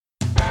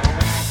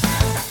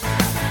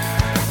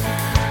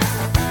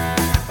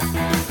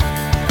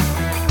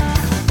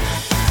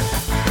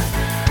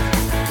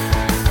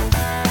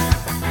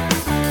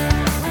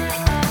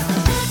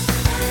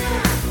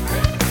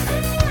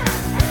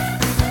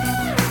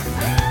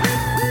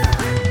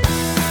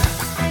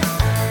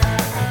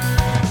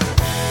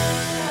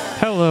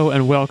Hello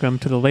and welcome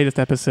to the latest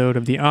episode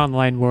of the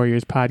Online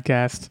Warriors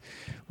podcast.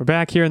 We're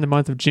back here in the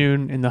month of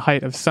June in the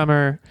height of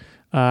summer.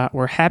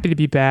 We're happy to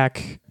be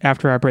back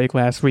after our break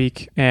last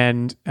week.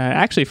 And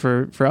actually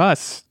for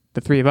us,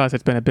 the three of us,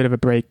 it's been a bit of a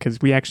break because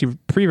we actually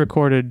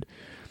pre-recorded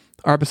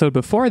our episode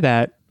before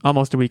that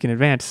almost a week in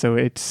advance. So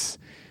it's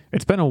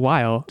been a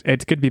while.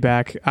 It's good to be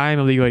back. I'm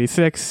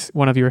Illegal86,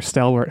 one of your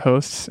stalwart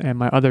hosts, and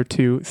my other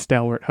two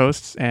stalwart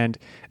hosts and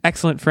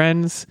excellent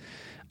friends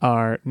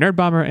are Nerd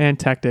Bomber and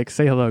Tactics.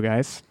 Say hello,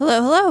 guys.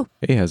 Hello, hello.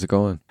 Hey, how's it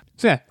going?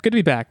 So yeah, good to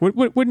be back.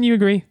 Wouldn't you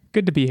agree?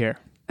 Good to be here.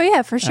 Oh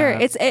yeah, for sure.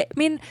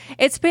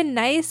 It's been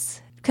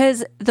nice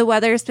because the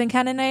weather's been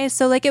kind of nice.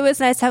 So like, it was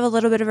nice to have a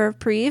little bit of a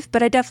reprieve,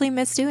 but I definitely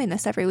miss doing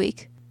this every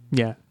week.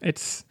 Yeah,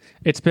 it's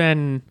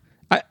been.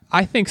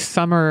 I think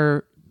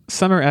summer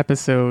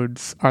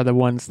episodes are the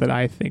ones that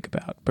I think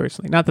about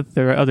personally. Not that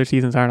the other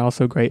seasons aren't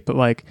also great, but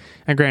like,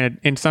 and granted,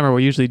 in summer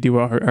we usually do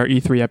our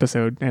E3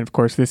 episode, and of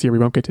course this year we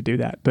won't get to do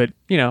that. But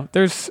you know,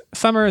 there's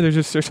summer.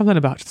 There's something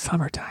about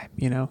summertime.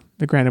 You know,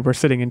 granted we're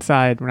sitting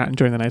inside, we're not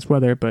enjoying the nice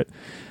weather, but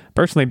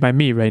personally, by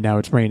me right now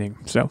it's raining,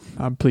 so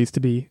I'm pleased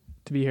to be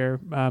here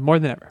more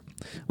than ever.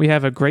 We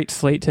have a great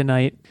slate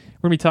tonight.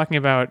 We're going to be talking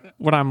about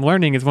what I'm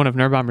learning is one of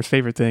Nerd Bomber's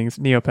favorite things.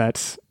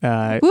 Neopets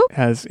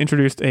has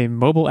introduced a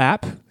mobile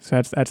app,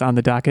 so that's on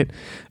the docket.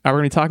 We're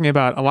going to be talking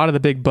about a lot of the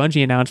big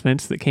Bungie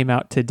announcements that came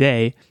out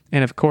today.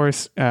 And of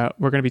course, we're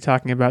going to be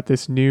talking about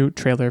this new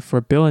trailer for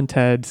Bill and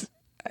Ted's,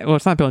 well,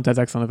 it's not Bill and Ted's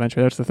Excellent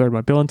Adventure, that's the third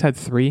one. Bill and Ted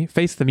 3,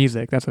 Face the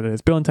Music, that's what it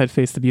is. Bill and Ted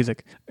Face the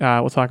Music.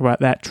 We'll talk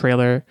about that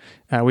trailer.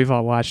 We've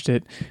all watched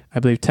it. I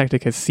believe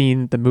Tactic has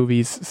seen the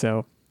movies,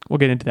 so we'll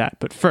get into that.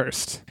 But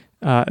first,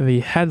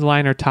 the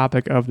headliner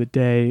topic of the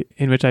day,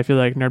 in which I feel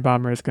like Nerd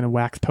Bomber is going to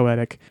wax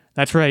poetic.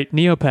 That's right,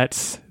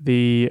 Neopets,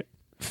 the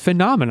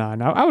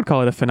phenomenon, I would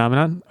call it a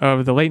phenomenon,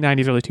 of the late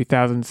 90s, early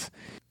 2000s.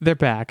 They're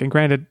back, and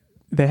granted,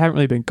 they haven't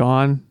really been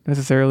gone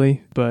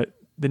necessarily, but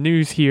the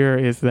news here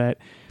is that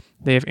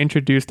they have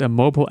introduced a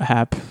mobile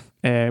app,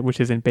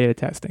 which is in beta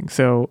testing.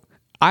 So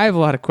I have a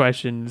lot of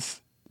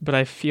questions, but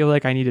I feel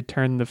like I need to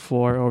turn the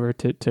floor over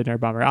to Nerd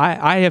Bomber.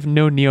 I have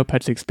no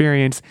Neopets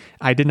experience.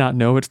 I did not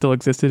know it still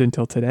existed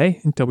until today,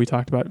 until we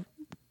talking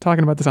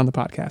about this on the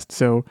podcast.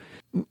 So,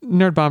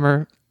 Nerd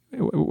Bomber,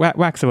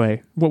 wax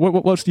away.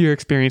 What's your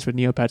experience with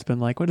Neopets been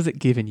like? What has it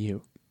given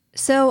you?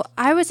 So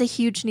I was a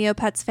huge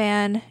Neopets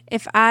fan.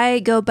 If I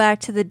go back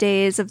to the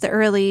days of the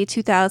early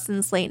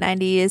 2000s, late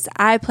 90s,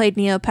 I played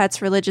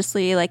Neopets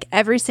religiously, like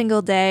every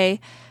single day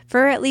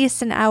for at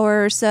least an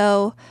hour or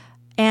so.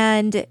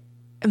 And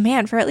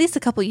man, for at least a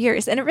couple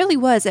years. And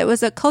it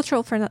was a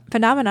cultural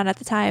phenomenon at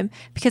the time,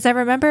 because I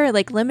remember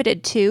like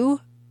Limited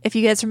 2, if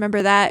you guys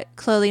remember that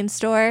clothing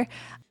store.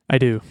 I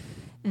do.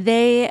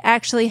 They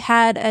actually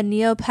had a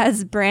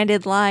Neopets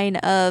branded line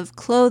of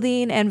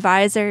clothing and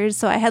visors.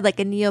 So I had like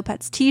a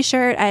Neopets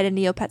t-shirt. I had a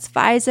Neopets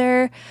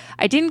visor.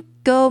 I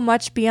didn't go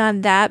much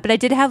beyond that, but I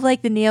did have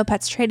like the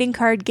Neopets trading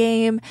card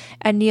game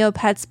and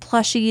Neopets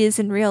plushies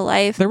in real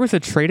life. There was a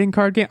trading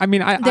card game? I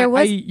mean,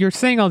 you're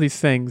saying all these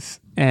things,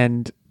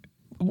 and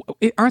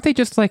aren't they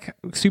just like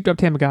souped up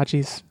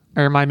Tamagotchis?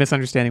 Or am I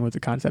misunderstanding what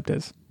the concept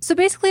is? So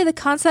basically the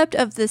concept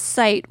of this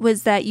site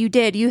was that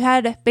you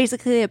had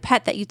basically a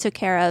pet that you took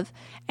care of,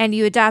 and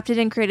you adopted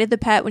and created the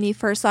pet when you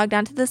first logged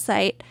onto the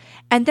site.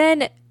 And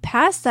then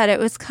past that, it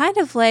was kind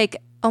of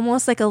like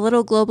almost like a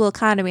little global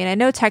economy. And I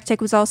know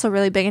Tactic was also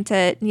really big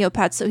into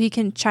Neopets, so he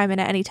can chime in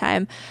at any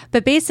time.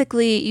 But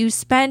basically, you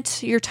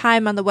spent your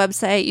time on the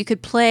website. You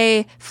could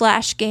play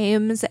Flash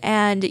games,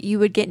 and you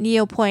would get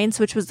Neo points,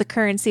 which was the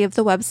currency of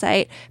the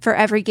website, for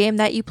every game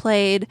that you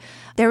played.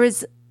 There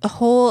was a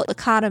whole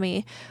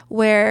economy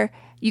where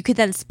you could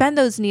then spend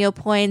those Neo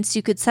points.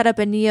 You could set up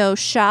a Neo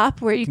shop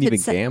where you could even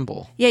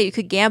gamble. Yeah, you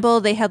could gamble.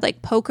 They had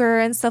like poker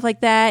and stuff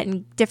like that,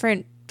 and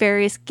different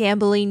various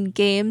gambling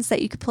games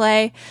that you could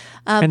play.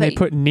 And they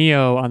put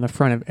Neo on the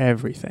front of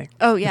everything.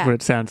 Oh, yeah. That's what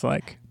it sounds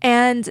like.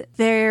 And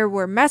there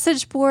were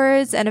message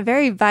boards and a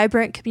very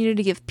vibrant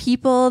community of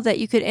people that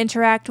you could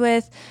interact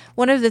with.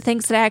 One of the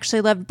things that I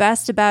actually loved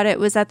best about it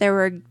was that there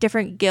were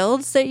different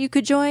guilds that you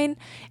could join.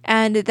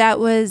 And that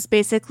was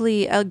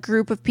basically a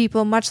group of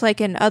people, much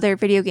like in other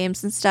video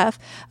games and stuff,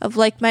 of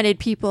like-minded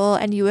people.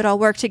 And you would all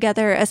work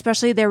together.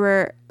 Especially there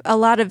were a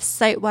lot of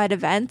site-wide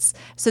events.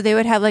 So they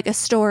would have like a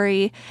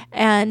story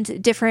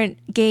and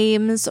different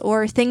games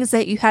or things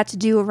that you had to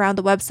do around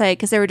the website,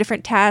 because there were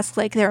different tasks,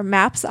 like there were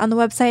maps on the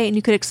website, and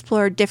you could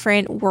explore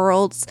different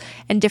worlds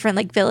and different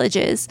like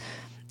villages.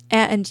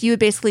 And you would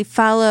basically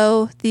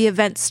follow the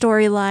event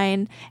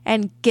storyline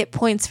and get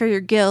points for your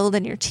guild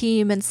and your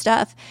team and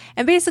stuff.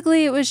 And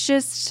basically it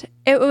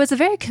was a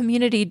very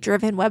community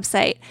driven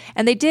website.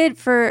 And they did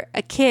for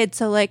a kid.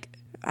 So like,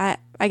 I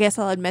guess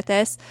I'll admit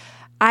this.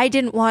 I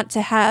didn't want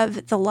to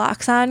have the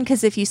locks on,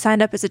 because if you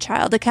signed up as a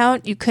child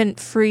account, you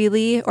couldn't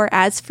freely or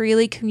as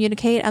freely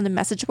communicate on the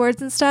message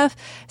boards and stuff.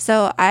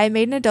 So I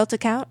made an adult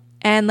account,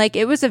 and like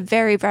it was a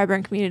very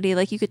vibrant community.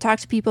 Like you could talk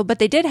to people, but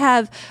they did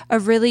have a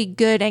really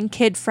good and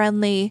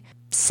kid-friendly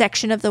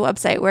section of the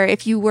website where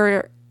if you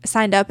were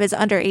signed up as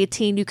under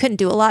 18, you couldn't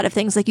do a lot of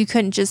things. Like you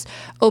couldn't just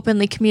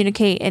openly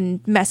communicate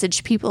and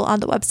message people on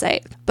the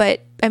website.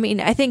 But I mean,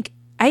 I think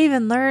I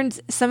even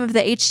learned some of the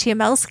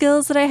HTML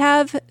skills that I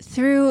have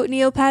through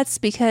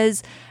Neopets,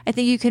 because I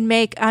think you can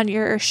make on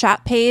your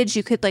shop page,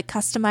 you could like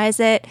customize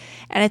it.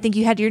 And I think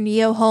you had your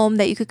Neo Home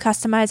that you could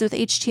customize with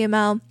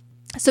HTML.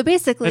 So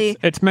basically,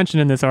 it's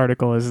mentioned in this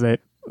article is that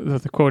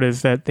the quote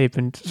is that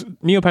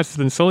Neopets has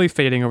been slowly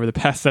fading over the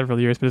past several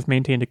years, but has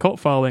maintained a cult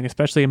following,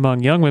 especially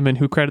among young women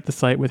who credit the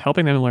site with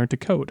helping them learn to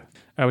code,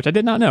 which I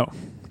did not know.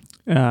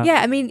 Yeah,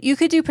 I mean, you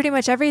could do pretty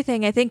much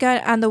everything. I think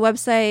on the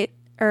website,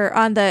 or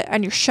on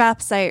your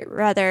shop site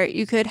rather,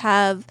 you could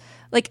have,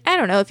 like, I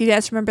don't know if you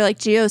guys remember like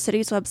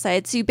GeoCities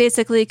websites. You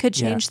basically could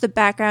change the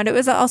background. It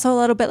was also a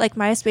little bit like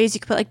MySpace. You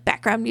could put like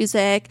background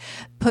music,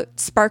 put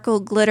sparkle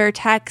glitter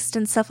text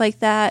and stuff like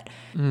that.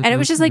 And it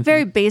was just like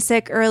very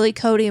basic early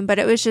coding, but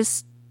it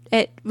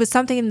was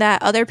something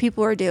that other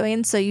people were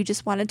doing, so you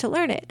just wanted to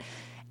learn it.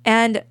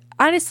 And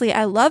honestly,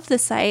 I love the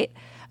site,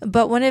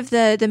 but one of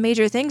the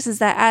major things is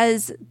that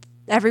as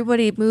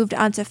everybody moved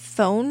onto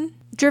phone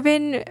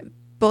driven,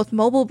 both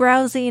mobile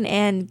browsing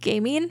and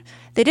gaming,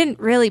 they didn't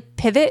really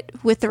pivot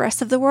with the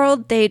rest of the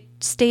world. They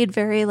stayed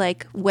very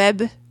like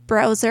web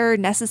browser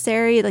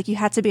necessary, like you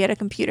had to be at a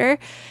computer.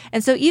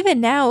 And so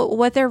even now,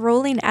 what they're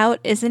rolling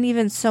out isn't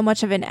even so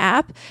much of an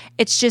app.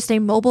 It's just a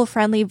mobile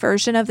friendly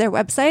version of their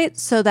website,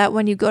 so that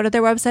when you go to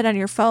their website on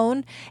your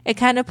phone, it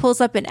kind of pulls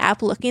up an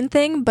app looking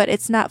thing, but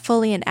it's not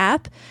fully an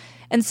app.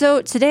 And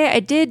so today I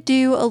did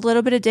do a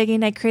little bit of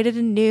digging. I created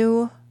a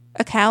new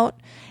account.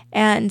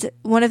 And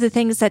one of the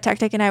things that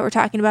Tech and I were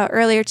talking about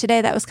earlier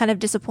today that was kind of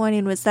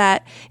disappointing was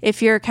that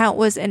if your account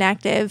was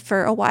inactive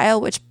for a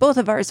while, which both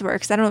of ours were,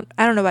 because I don't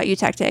know about you,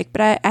 Tech,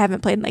 but I haven't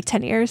played in like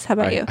 10 years. How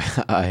about you?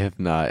 I have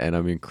not, and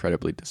I'm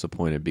incredibly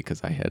disappointed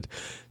because I had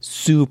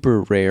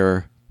super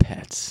rare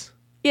pets.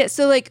 Yeah,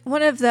 so like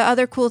one of the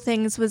other cool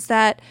things was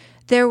that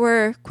there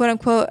were quote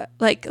unquote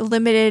like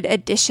limited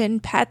edition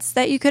pets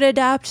that you could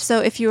adopt. So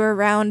if you were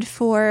around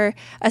for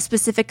a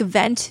specific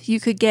event, you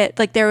could get,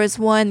 like, there was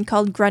one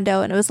called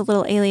Grundo, and it was a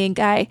little alien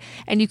guy,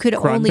 and you could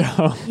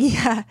Grundo.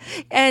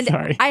 And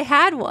Sorry. I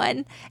had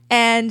one,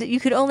 and you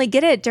could only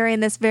get it during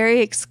this very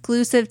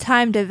exclusive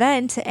timed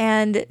event,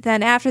 and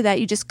then after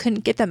that you just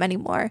couldn't get them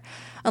anymore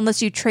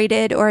unless you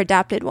traded or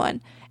adopted one.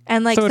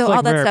 And like, so it's like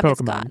all that rare stuff Pokemon,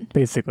 is gone.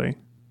 Basically.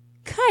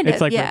 Kind of,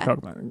 It's like yeah. rare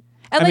Pokemon.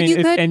 And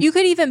like, mean, you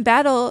could even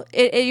battle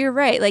it. You're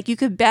right. Like you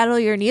could battle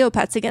your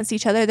Neopets against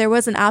each other. There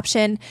was an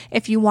option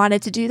if you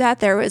wanted to do that.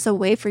 There was a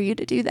way for you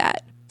to do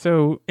that.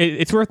 So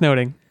it's worth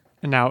noting,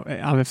 and now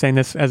I'm saying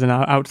this as an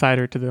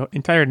outsider to the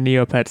entire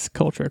Neopets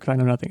culture because I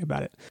know nothing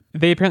about it.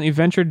 They apparently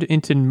ventured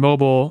into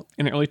mobile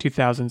in the early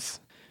 2000s.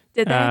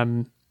 Did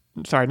they?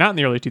 Sorry, not in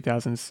the early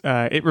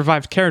 2000s. It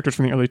revived characters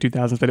from the early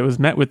 2000s, but it was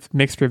met with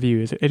mixed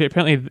reviews.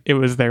 It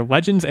was their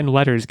Legends and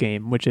Letters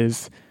game, which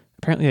is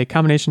apparently a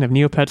combination of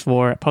Neopets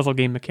lore, puzzle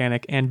game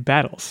mechanic, and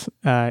battles.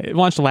 It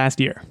launched last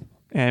year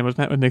and was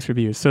met with mixed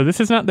reviews. So this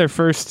is not their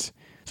first.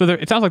 So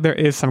it sounds like there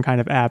is some kind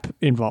of app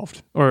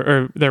involved,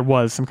 or there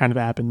was some kind of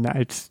app, and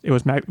it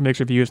was mixed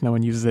reviews. No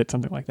one uses it,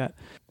 something like that.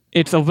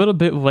 It's a little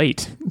bit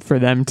late for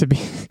them to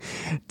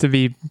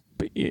be,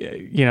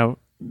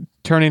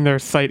 turning their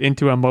site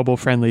into a mobile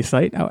friendly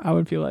site. I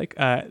would feel like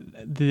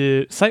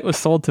the site was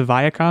sold to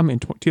Viacom in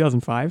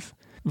 2005.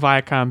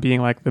 Viacom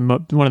being like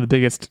one of the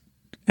biggest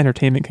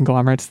entertainment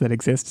conglomerates that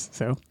exists.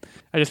 So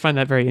I just find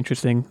that very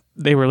interesting.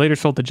 They were later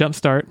sold to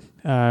Jumpstart,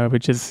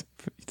 which is,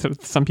 so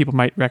some people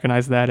might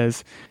recognize that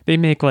as, they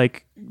make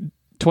like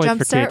toys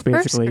for kids, basically.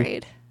 First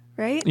grade,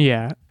 right?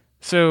 Yeah.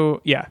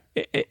 So yeah,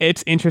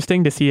 it's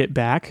interesting to see it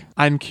back.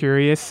 I'm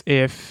curious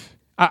if,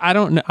 I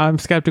don't know, I'm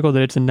skeptical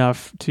that it's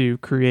enough to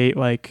create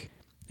like,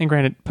 and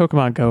granted,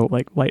 Pokemon Go,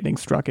 like lightning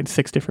struck in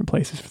 6 different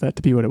places for that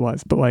to be what it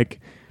was, but like,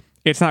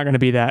 it's not going to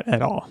be that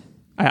at all.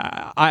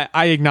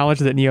 I acknowledge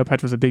that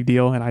Neopets was a big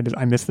deal, and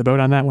I missed the boat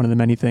on that. One of the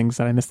many things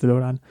that I missed the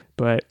boat on,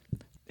 but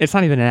it's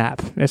not even an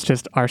app. It's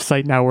just our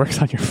site now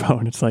works on your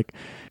phone. It's like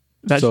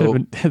that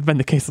should have been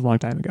the case a long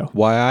time ago.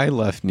 Why I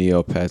left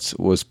Neopets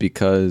was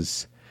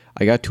because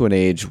I got to an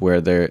age where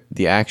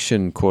the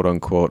action, quote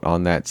unquote,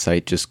 on that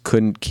site just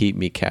couldn't keep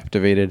me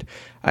captivated.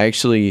 I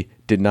actually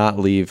did not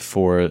leave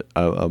for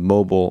a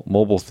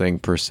mobile thing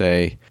per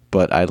se,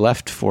 but I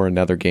left for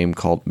another game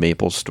called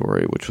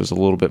MapleStory, which was a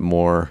little bit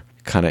more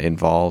kind of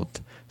involved.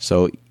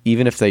 So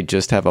even if they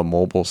just have a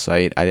mobile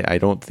site, I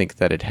don't think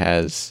that it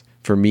has,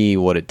 for me,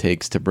 what it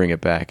takes to bring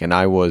it back. And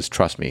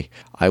trust me,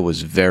 I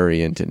was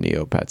very into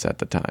Neopets at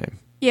the time.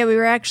 Yeah, we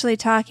were actually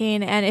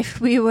talking, and if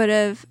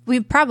we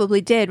probably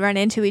did run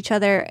into each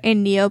other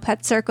in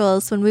Neopet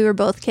circles when we were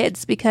both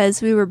kids,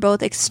 because we were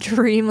both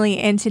extremely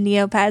into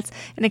Neopets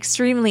and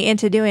extremely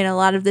into doing a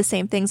lot of the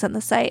same things on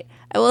the site.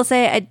 I will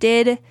say I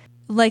did,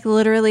 like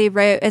literally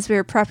right as we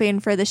were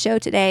prepping for the show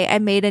today, I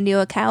made a new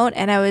account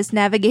and I was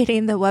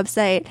navigating the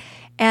website,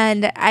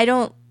 and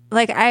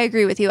I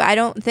agree with you. I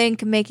don't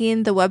think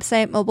making the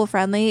website mobile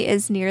friendly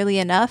is nearly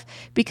enough,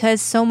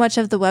 because so much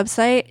of the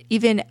website,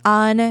 even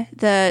on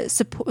the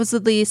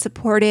supposedly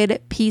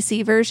supported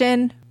PC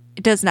version,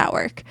 it does not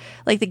work.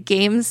 Like the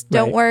games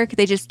don't work.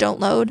 They just don't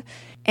load.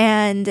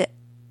 And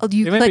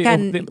you click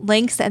on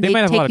links and they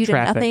take you to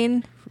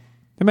nothing.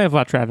 They might have a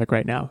lot of traffic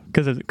right now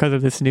because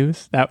of this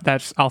news.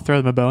 That's I'll throw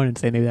them a bone and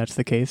say maybe that's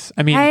the case.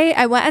 I mean,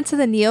 I went onto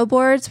the Neo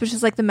boards, which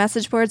is like the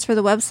message boards for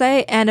the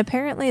website, and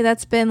apparently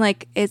that's been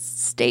like its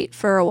state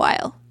for a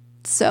while.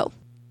 So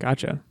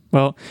gotcha.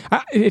 Well,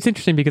 it's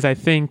interesting because I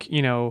think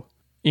well,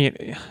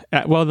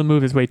 the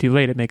move is way too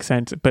late. It makes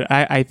sense, but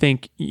I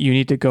think you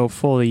need to go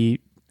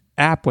fully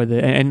app with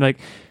it, and like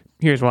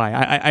here's why.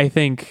 I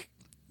think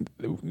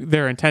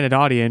their intended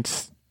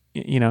audience,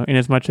 in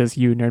as much as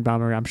you, Nerd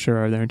Bomber, I'm sure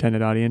are their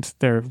intended audience,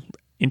 their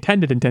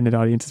intended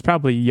audience is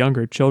probably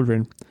younger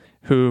children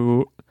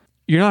who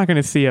you're not going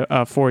to see a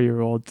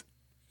 4-year-old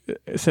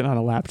sitting on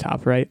a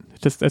laptop, right?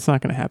 It's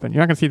not going to happen.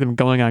 You're not going to see them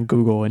going on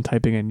Google and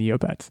typing in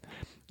Neopets.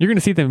 You're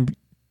going to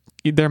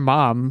see their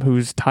mom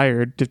who's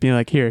tired just being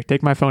like, here,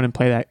 take my phone and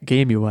play that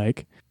game you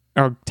like,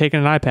 or taking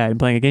an iPad and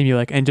playing a game you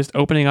like, and just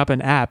opening up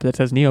an app that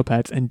says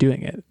Neopets and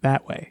doing it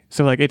that way.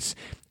 So like it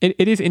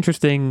is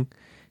interesting.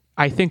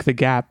 I think the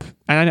gap,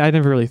 and I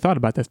never really thought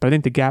about this, but I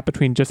think the gap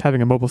between just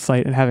having a mobile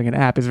site and having an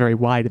app is very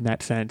wide in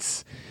that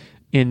sense,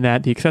 in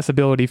that the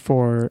accessibility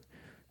for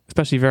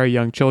especially very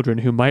young children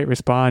who might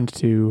respond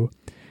to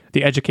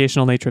the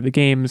educational nature of the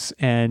games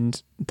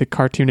and the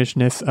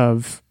cartoonishness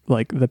of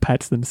like the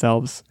pets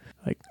themselves,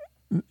 like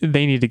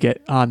they need to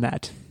get on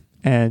that.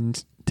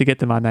 And to get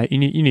them on that, you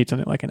need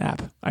something like an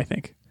app, I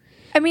think.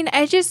 I mean,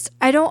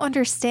 I don't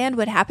understand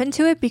what happened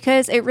to it,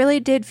 because it really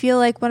did feel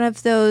like one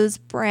of those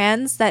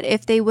brands that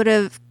if they would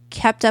have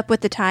kept up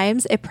with the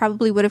times, it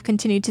probably would have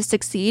continued to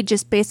succeed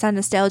just based on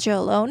nostalgia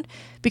alone.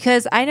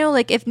 Because I know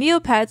like if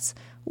Neopets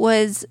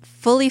was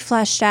fully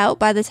fleshed out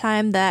by the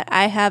time that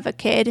I have a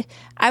kid,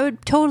 I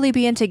would totally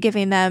be into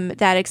giving them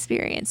that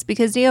experience,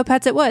 because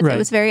Neopets it was. Right. It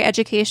was very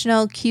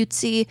educational,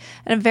 cutesy,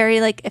 and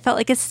it felt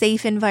like a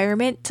safe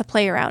environment to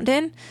play around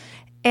in.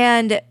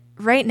 And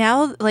right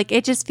now, like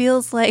it just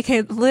feels like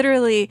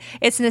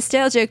it's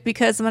nostalgic,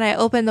 because when I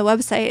open the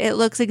website, it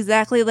looks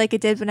exactly like it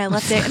did when I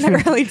left it in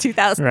the early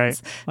 2000s.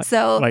 Right.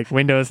 So like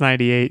Windows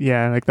 98,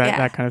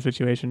 that kind of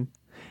situation.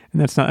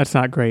 And that's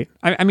not great.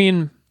 I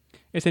mean,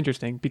 it's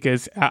interesting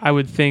because I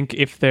would think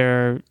if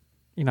they're,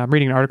 I'm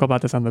reading an article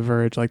about this on The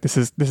Verge, like this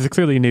is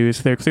clearly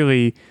news. They're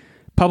clearly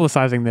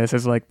publicizing this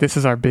as like, this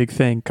is our big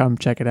thing. Come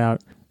check it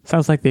out.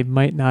 Sounds like they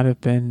might not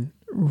have been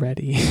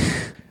ready.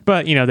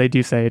 But, they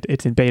do say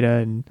it's in beta,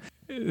 and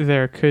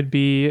there could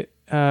be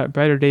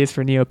brighter days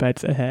for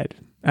Neopets ahead.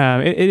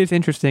 It is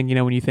interesting,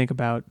 when you think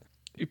about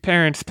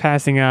parents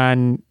passing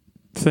on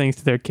things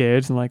to their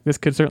kids, and like this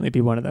could certainly be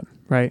one of them,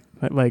 right?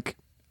 Like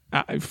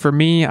for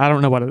me, I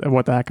don't know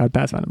what the heck I'd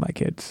pass on to my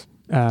kids.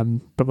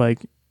 But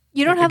like,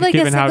 you don't have like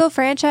a single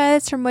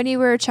franchise from when you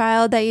were a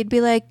child that you'd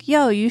be like,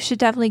 yo, you should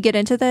definitely get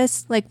into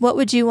this. Like, what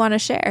would you want to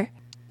share?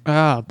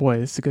 Oh boy,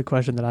 this is a good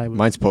question that I would.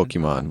 Mine's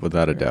Pokemon,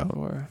 without a doubt.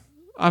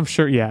 I'm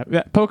sure, yeah.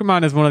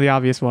 Pokemon is one of the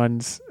obvious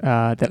ones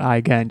that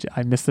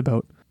I missed the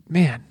boat.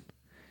 Man.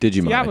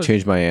 Digimon, I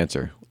changed my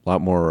answer. A lot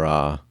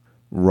more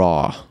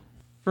raw.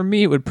 For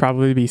me, it would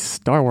probably be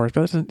Star Wars,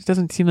 but it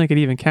doesn't seem like it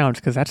even counts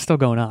because that's still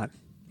going on.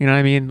 You know what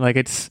I mean? Like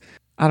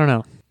I don't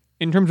know.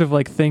 In terms of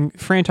like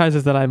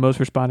franchises that I most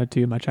responded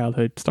to in my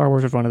childhood, Star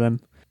Wars was one of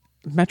them.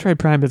 Metroid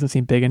Prime doesn't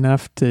seem big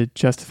enough to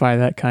justify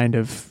that kind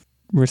of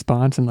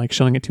response and like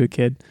showing it to a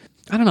kid.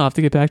 I don't know. I'll have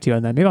to get back to you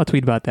on that. Maybe I'll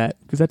tweet about that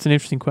because that's an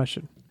interesting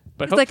question.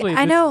 But it's like,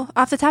 I know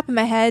off the top of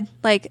my head,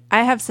 like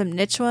I have some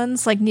niche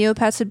ones, like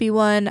Neopets would be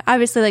one.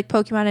 Obviously, like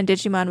Pokemon and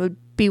Digimon would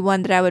be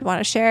one that I would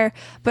want to share.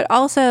 But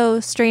also,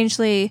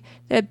 strangely,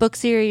 the book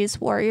series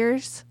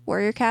Warrior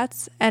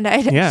Cats, and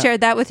I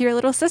shared that with your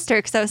little sister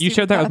because I was. You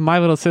shared that with my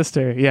little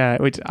sister, yeah.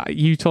 Which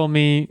you told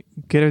me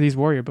get her these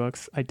Warrior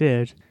books. I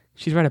did.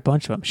 She's read a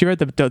bunch of them. She read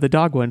the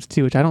dog ones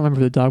too, which I don't remember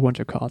what the dog ones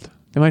are called.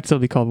 They might still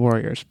be called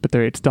Warriors, but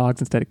it's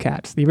dogs instead of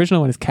cats. The original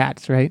one is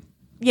cats, right?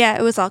 Yeah,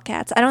 it was all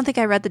cats. I don't think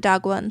I read the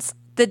dog ones.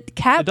 The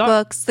cat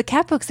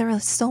books, there were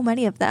so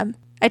many of them.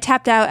 I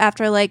tapped out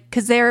after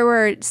because there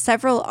were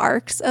several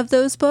arcs of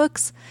those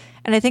books.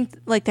 And I think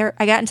I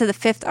got into the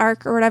 5th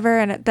arc or whatever.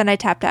 And then I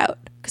tapped out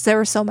because there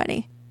were so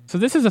many. So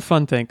this is a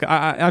fun thing.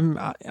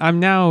 I'm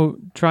now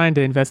trying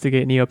to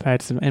investigate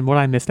Neopets and what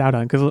I missed out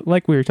on. Because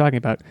like we were talking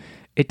about,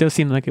 it does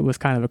seem like it was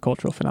kind of a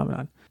cultural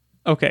phenomenon.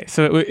 Okay,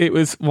 so it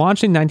was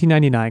launched in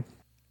 1999.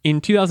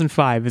 In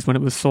 2005 is when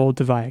it was sold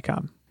to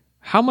Viacom.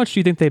 How much do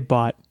you think they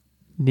bought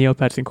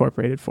Neopets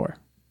Incorporated for?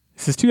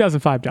 This is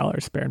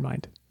 $2005, bear in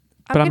mind.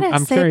 I'm going to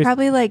say curious.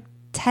 Probably like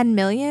 10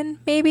 million,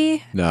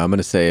 maybe. No, I'm going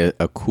to say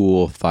a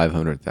cool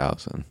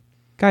 500,000.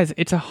 Guys,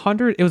 it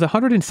was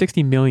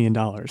 $160 million.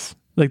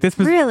 Like this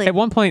was really? At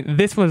one point,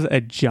 this was a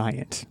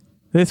giant.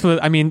 This was,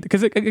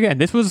 because again,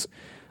 this was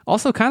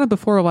also kind of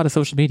before a lot of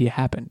social media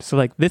happened. So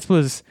like this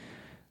was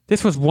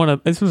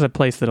a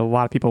place that a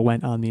lot of people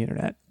went on the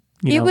internet.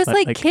 It was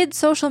like kid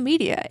social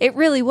media. It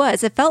really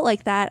was. It felt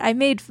like that. I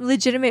made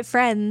legitimate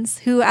friends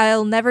who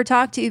I'll never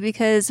talk to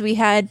because we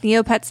had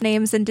Neopets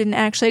names and didn't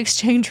actually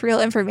exchange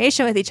real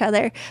information with each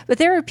other. But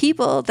there were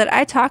people that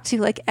I talked to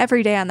like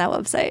every day on that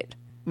website.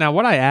 Now,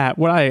 what I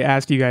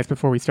asked you guys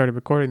before we started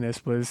recording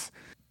this was,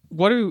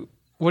 what do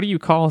you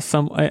call a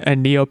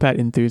Neopet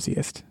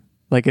enthusiast?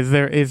 Like,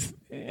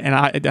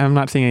 I'm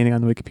not seeing anything on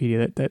the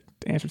Wikipedia that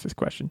answers this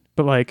question.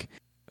 But like,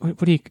 what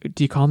do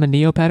you call them a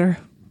Neopetter?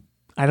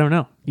 I don't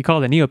know. You call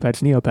the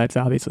Neopets,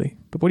 obviously.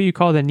 But what do you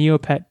call the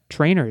Neopet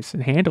trainers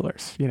and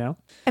handlers? You know?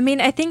 I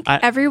mean, I think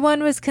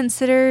everyone was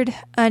considered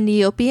a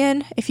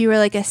Neopian if you were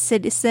like a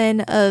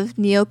citizen of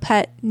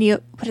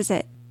Neopet. What is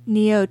it?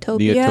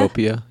 Neotopia.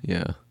 Neotopia,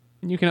 yeah.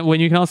 You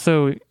can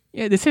also,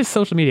 this is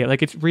social media.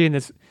 Like, it's reading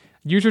this.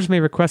 Users may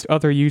request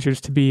other users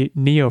to be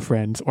Neo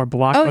friends or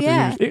block other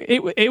users.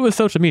 It was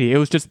social media.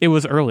 It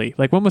was early.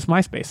 Like, when was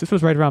MySpace? This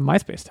was right around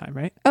MySpace time,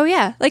 right? Oh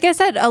yeah. Like I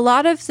said, a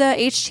lot of the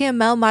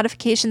HTML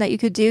modification that you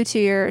could do to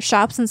your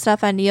shops and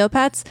stuff on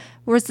Neopets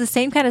was the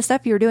same kind of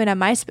stuff you were doing on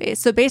MySpace.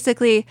 So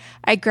basically,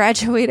 I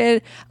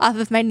graduated off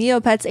of my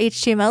Neopets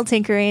HTML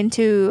tinkering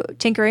to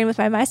tinkering with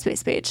my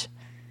MySpace page.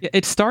 Yeah,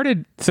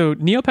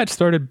 Neopets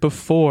started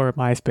before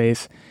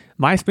MySpace.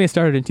 MySpace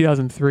started in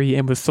 2003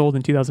 and was sold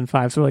in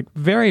 2005. So like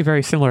very,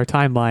 very similar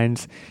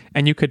timelines.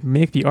 And you could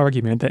make the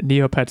argument that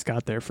Neopets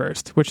got there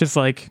first, which is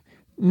like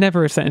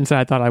never a sentence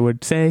I thought I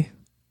would say.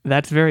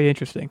 That's very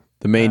interesting.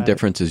 The main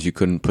difference is you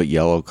couldn't put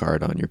yellow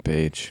card on your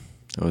page.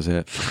 That was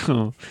it.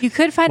 You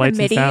could find Lights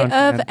a MIDI and sound,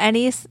 of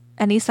man.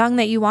 any song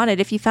that you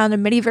wanted. If you found a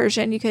MIDI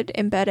version, you could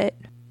embed it.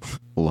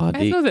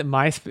 I know that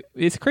MySpace,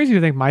 it's crazy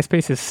to think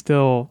MySpace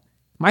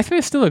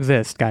still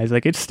exists, guys.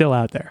 Like, it's still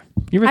out there.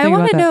 You ever I think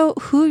want about to that? know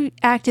who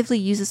actively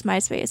uses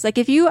MySpace. Like,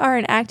 if you are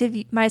an active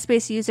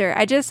MySpace user,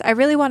 I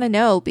really want to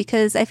know,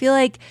 because I feel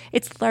like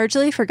it's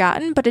largely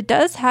forgotten, but it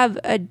does have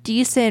a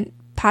decent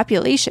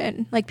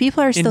population. Like,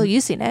 people are still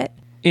using it.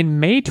 In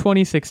May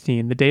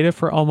 2016, the data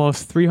for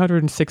almost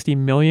 360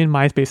 million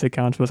MySpace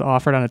accounts was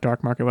offered on a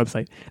dark market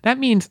website. That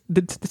means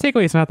the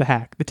takeaway is not the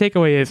hack. The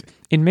takeaway is,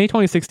 in May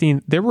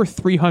 2016, there were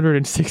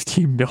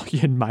 360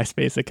 million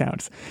MySpace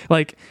accounts.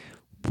 Like,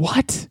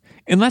 what?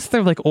 Unless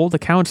they're like old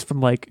accounts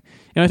from like,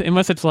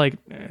 unless it's like,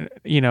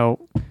 Nerdbomber,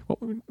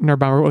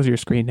 what was your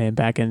screen name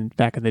back in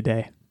the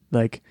day?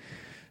 Like,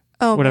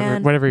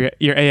 whatever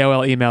your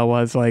AOL email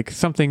was, like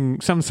some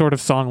sort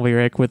of song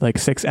lyric with like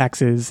 6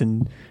 X's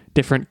and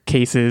different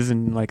cases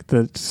and like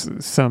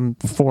some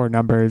 4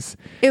 numbers.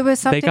 It was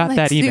something like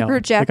that email.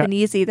 super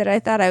Japanesey that I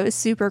thought I was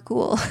super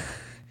cool.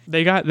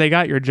 They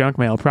got your junk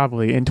mail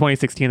probably in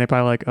 2016. They're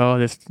probably like, oh,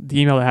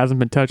 the email that hasn't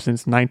been touched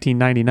since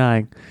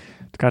 1999.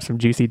 It's got some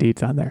juicy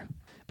deets on there.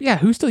 But yeah,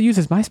 who still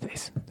uses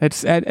MySpace?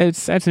 That's an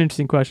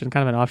interesting question,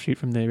 kind of an offshoot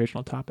from the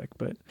original topic.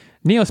 But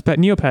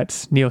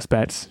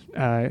Neopets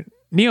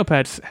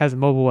has a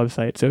mobile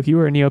website. So if you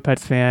were a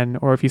Neopets fan,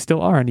 or if you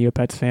still are a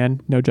Neopets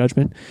fan, no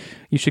judgment,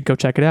 you should go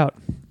check it out.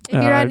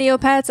 If you're on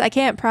Neopets, I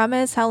can't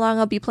promise how long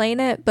I'll be playing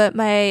it, but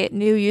my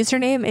new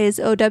username is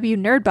OW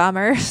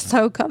Nerdbomber.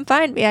 So come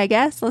find me, I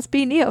guess. Let's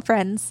be Neo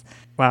friends.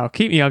 Wow,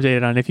 keep me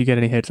updated on if you get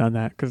any hits on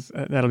that, because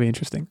that'll be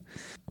interesting.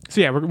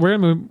 So yeah, we're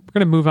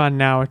gonna move on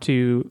now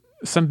to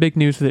some big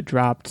news that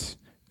dropped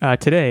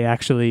today.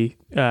 Actually,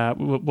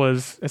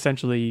 was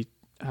essentially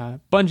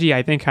Bungie,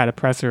 I think, had a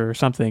presser or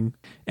something,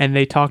 and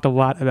they talked a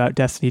lot about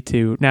Destiny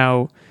 2.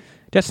 Now,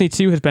 Destiny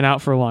 2 has been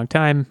out for a long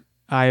time,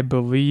 I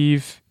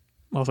believe.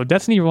 Also,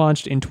 Destiny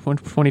launched in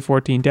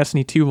 2014.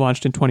 Destiny 2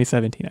 launched in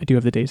 2017. I do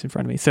have the dates in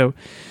front of me. So,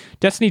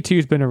 Destiny 2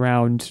 has been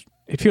around.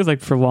 It feels like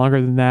for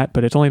longer than that,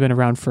 but it's only been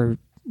around for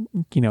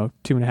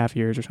 2.5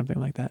 years or something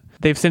like that.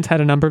 They've since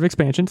had a number of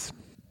expansions,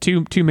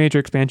 two major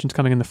expansions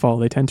coming in the fall.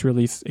 They tend to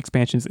release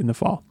expansions in the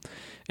fall.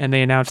 And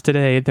they announced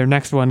today their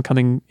next one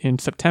coming in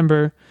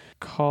September,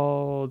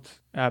 called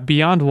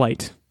Beyond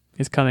Light,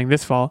 is coming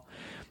this fall.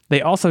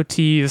 They also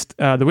teased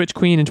The Witch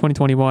Queen in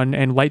 2021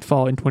 and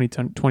Lightfall in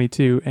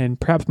 2022. And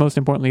perhaps most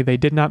importantly, they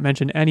did not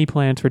mention any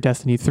plans for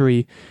Destiny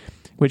 3,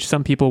 which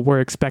some people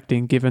were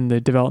expecting given the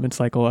development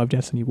cycle of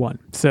Destiny 1.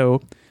 So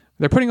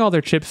they're putting all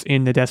their chips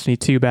in the Destiny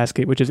 2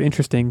 basket, which is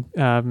interesting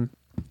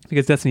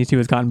because Destiny 2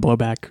 has gotten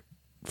blowback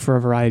for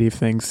a variety of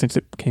things since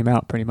it came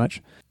out, pretty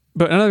much.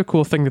 But another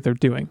cool thing that they're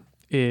doing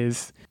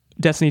is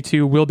Destiny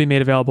 2 will be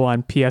made available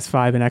on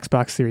PS5 and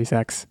Xbox Series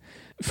X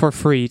for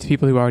free to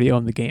people who already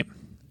own the game.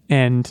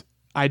 And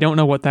I don't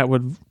know what that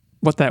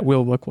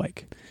will look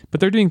like. But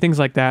they're doing things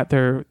like that.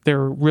 They're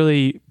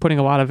really putting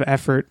a lot of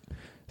effort,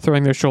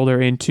 throwing their shoulder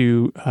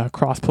into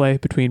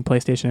crossplay between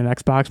PlayStation and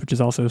Xbox, which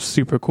is also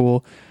super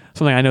cool.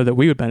 Something I know that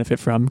we would benefit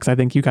from, because I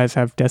think you guys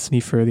have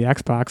Destiny for the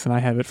Xbox and I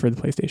have it for the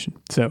PlayStation.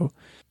 So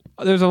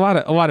there's a lot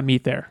of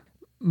meat there.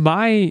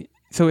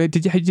 So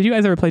did you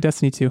guys ever play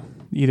Destiny 2?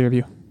 Either of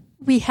you?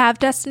 We have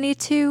Destiny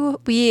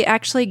 2. We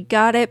actually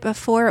got it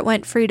before it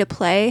went free to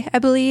play, I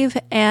believe,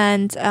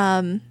 and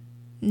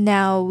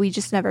now we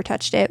just never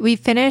touched it. We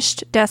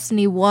finished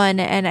Destiny 1,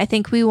 and I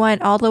think we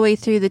went all the way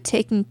through the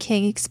Taken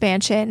King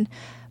expansion,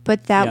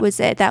 but that was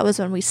it. That was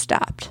when we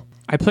stopped.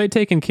 I played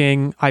Taken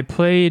King. I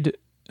think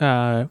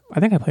I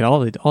played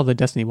all the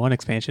Destiny 1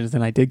 expansions,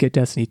 then I did get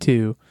Destiny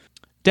 2.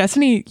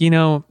 Destiny,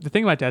 the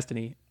thing about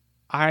Destiny,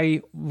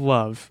 I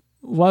love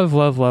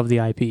the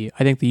IP.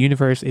 I think the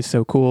universe is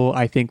so cool.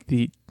 I think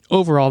the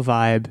overall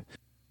vibe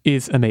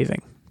is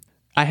amazing.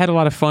 I had a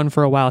lot of fun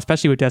for a while,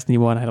 especially with Destiny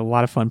 1. I had a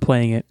lot of fun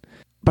playing it.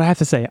 But I have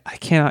to say, I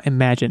cannot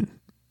imagine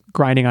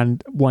grinding on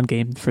one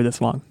game for this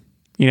long.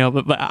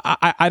 But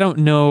I don't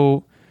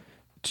know.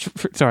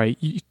 Sorry,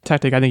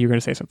 Tactic, I think you were going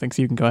to say something,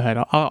 so you can go ahead.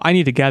 I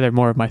need to gather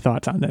more of my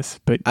thoughts on this.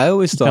 But I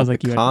always thought the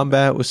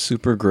combat was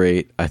super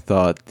great. I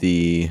thought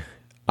the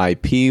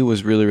IP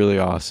was really, really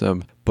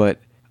awesome. But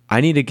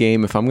I need a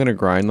game, if I'm going to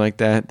grind like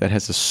that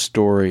has a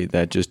story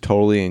that just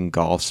totally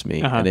engulfs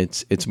me. And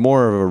it's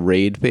more of a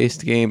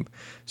raid-based game.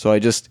 So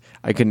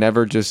I could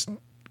never just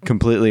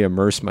completely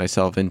immerse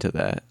myself into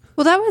that.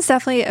 Well, that was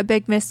definitely a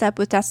big misstep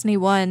with Destiny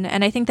 1,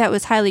 and I think that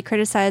was highly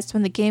criticized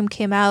when the game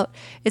came out,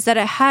 is that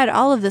it had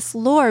all of this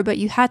lore, but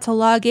you had to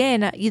log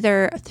in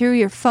either through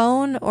your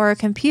phone or a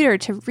computer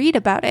to read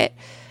about it.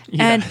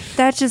 Yeah. And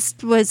that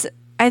just was,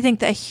 I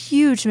think, a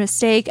huge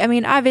mistake. I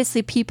mean,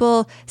 obviously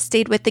people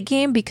stayed with the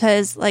game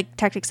because, like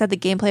Tactic said, the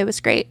gameplay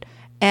was great.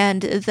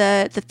 And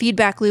the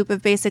feedback loop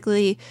of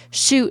basically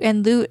shoot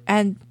and loot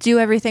and do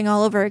everything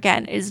all over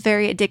again is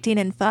very addicting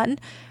and fun.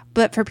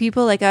 But for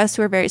people like us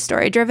who are very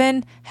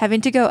story-driven, having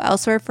to go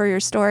elsewhere for your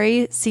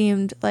story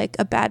seemed like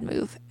a bad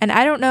move. And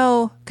I don't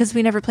know, because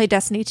we never played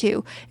Destiny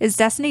 2. Is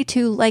Destiny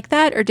 2 like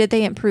that, or did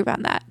they improve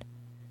on that?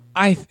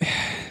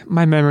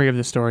 My memory of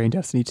the story in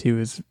Destiny 2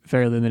 is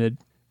very limited.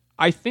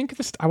 I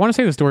want to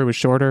say the story was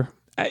shorter.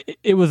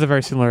 It was a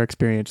very similar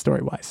experience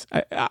story-wise.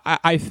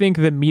 I think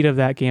the meat of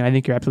that game, I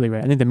think you're absolutely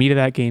right. I think the meat of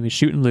that game is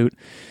shoot and loot,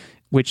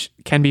 which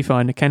can be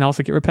fun. It can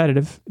also get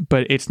repetitive,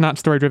 but it's not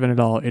story-driven at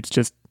all. It's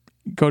just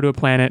go to a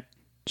planet,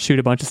 shoot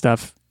a bunch of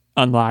stuff,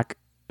 unlock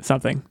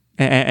something,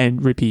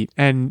 and repeat.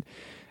 And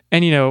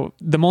the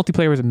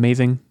multiplayer was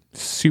amazing.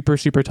 Super,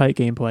 super tight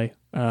gameplay.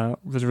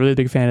 Was a really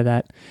big fan of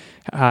that.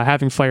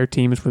 Having fire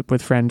teams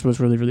with friends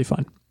was really, really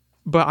fun.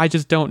 But I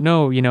just don't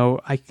know,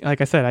 like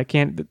I said, I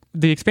can't.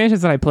 The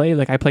expansions that I played,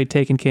 like I played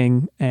Taken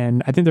King,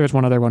 and I think there was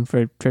one other one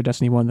for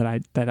Destiny 1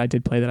 that I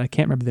did play that I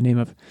can't remember the name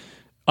of.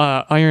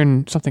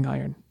 Iron.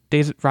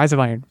 Rise of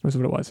Iron was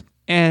what it was.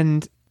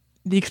 And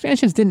the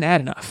expansions didn't add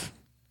enough.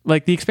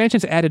 Like, the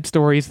expansions added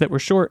stories that were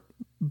short,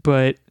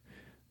 but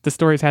the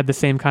stories had the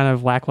same kind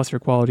of lackluster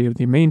quality of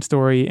the main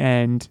story.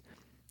 And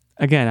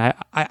again,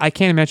 I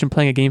can't imagine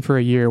playing a game for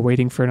a year,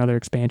 waiting for another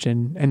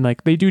expansion. And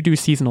like, they do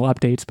seasonal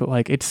updates, but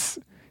like, it's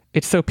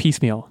so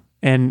piecemeal.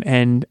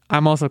 And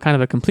I'm also kind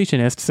of a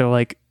completionist. So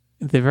like,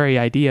 the very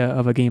idea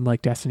of a game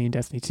like Destiny and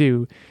Destiny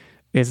 2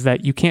 is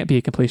that you can't be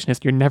a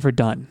completionist. You're never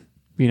done.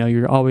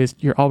 You're always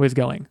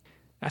going.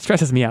 That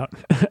stresses me out.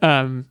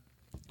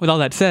 With all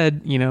that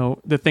said,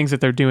 the things that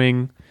they're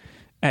doing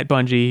at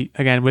Bungie,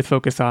 again, with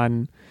focus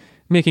on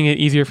making it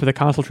easier for the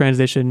console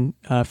transition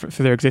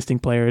for their existing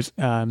players,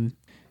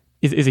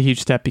 is a huge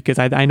step, because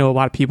I know a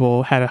lot of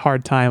people had a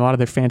hard time, a lot of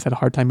their fans had a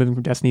hard time moving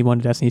from Destiny 1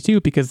 to Destiny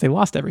 2 because they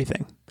lost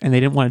everything, and they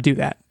didn't want to do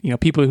that.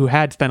 People who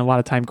had spent a lot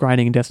of time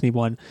grinding in Destiny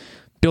 1,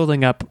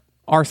 building up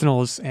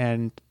arsenals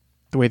and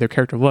the way their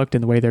character looked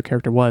and the way their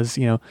character was,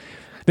 they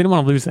didn't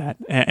want to lose that.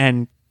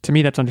 And to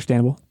me, that's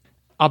understandable.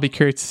 I'll be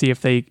curious to see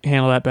if they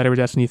handle that better with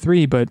Destiny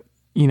 3, but,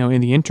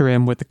 in the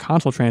interim with the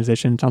console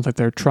transition, it sounds like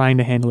they're trying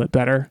to handle it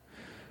better,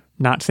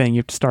 not saying you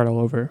have to start all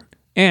over.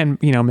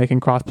 And, making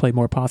crossplay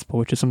more possible,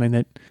 which is something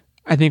that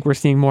I think we're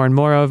seeing more and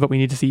more of, but we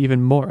need to see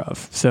even more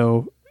of.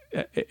 So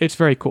it's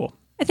very cool.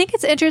 I think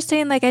it's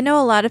interesting. Like, I know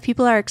a lot of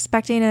people are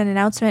expecting an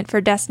announcement for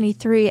Destiny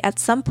 3 at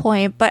some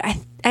point, but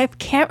I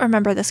can't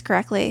remember this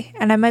correctly,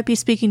 and I might be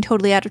speaking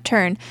totally out of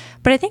turn,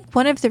 but I think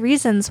one of the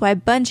reasons why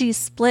Bungie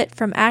split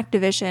from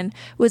Activision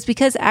was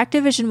because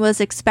Activision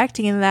was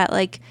expecting that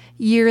like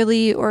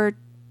yearly or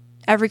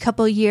every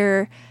couple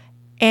year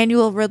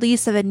annual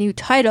release of a new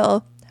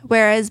title,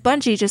 whereas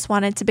Bungie just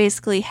wanted to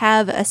basically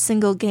have a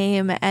single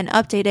game and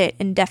update it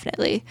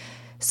indefinitely.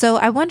 So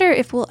I wonder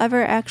if we'll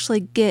ever actually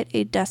get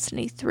a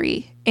Destiny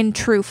 3 in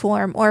true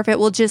form, or if it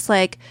will just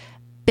like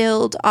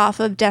build off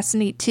of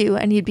Destiny 2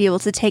 and you'd be able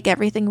to take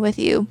everything with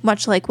you,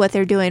 much like what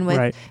they're doing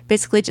with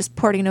basically just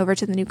porting over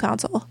to the new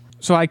console.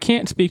 So I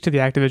can't speak to the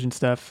Activision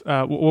stuff.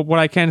 What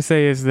I can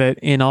say is that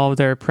in all of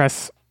their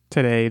press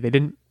today,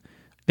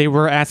 they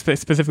were asked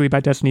specifically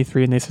about Destiny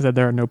 3, and they said that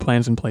there are no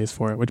plans in place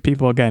for it, which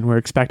people, again, were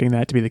expecting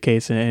that to be the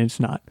case, and it's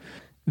not.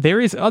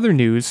 There is other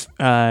news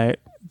that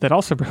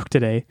also broke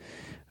today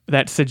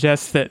that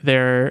suggests that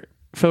they're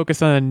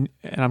focused on,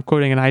 and I'm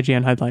quoting an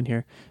IGN headline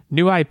here,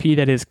 new IP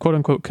that is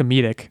quote-unquote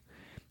comedic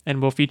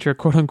and will feature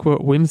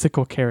quote-unquote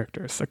whimsical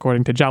characters,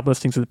 according to job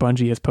listings that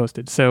Bungie has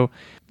posted. So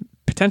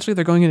potentially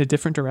they're going in a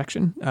different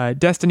direction.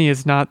 Destiny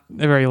is not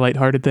a very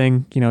lighthearted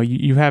thing.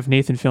 You have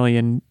Nathan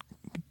Fillion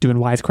doing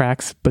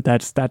wisecracks, but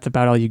that's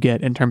about all you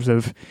get in terms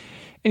of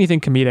anything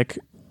comedic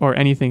or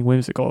anything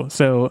whimsical.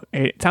 So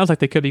it sounds like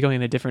they could be going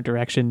in a different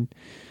direction.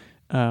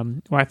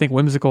 When I think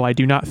whimsical, I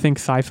do not think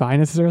sci-fi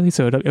necessarily,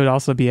 so it would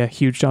also be a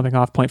huge jumping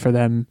off point for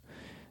them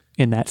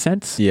in that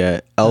sense. Yeah,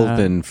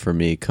 Elven for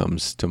me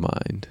comes to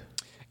mind.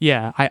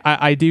 Yeah,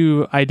 I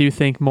do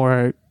think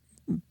more.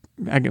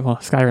 Well,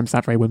 Skyrim's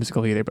not very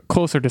whimsical either, but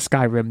closer to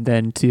Skyrim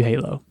than to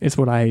Halo is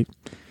what I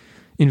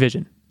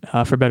envision,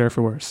 for better or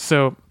for worse.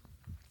 So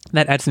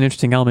that adds an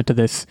interesting element to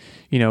this.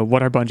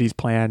 What are Bungie's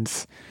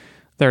plans?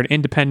 They're an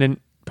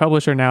independent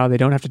publisher now. They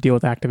don't have to deal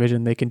with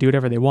Activision. They can do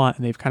whatever they want,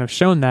 and they've kind of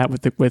shown that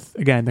with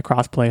again the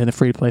crossplay and the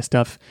free to play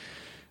stuff.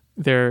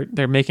 They're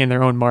making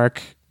their own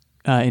mark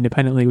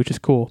independently, which is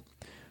cool.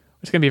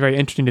 It's going to be very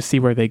interesting to see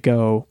where they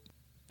go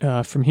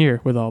from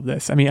here with all of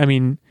this. I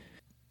mean,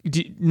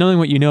 knowing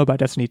what you know about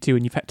Destiny 2,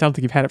 and sounds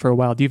like you've had it for a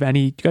while. Do you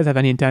guys have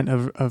any intent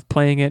of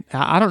playing it?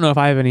 I don't know if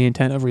I have any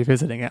intent of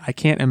revisiting it. I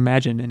can't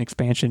imagine an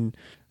expansion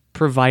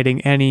providing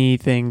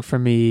anything for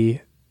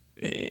me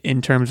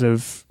in terms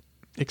of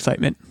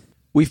excitement.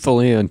 We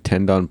fully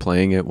intend on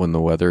playing it when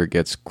the weather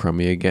gets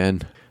crummy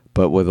again,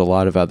 but with a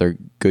lot of other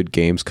good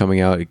games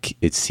coming out,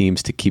 it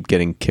seems to keep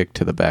getting kicked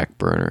to the back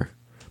burner.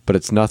 But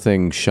it's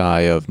nothing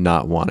shy of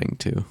not wanting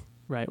to.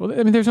 Right. Well,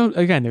 I mean, there's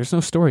no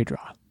story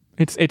draw.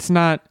 It's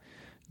not.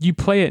 You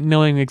play it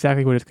knowing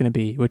exactly what it's going to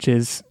be, which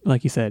is,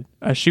 like you said,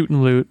 a shoot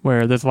and loot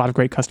where there's a lot of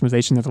great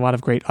customization, there's a lot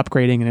of great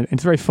upgrading, and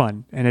it's very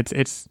fun. And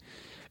it's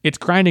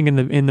grinding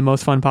in the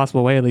most fun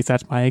possible way. At least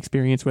that's my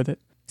experience with it.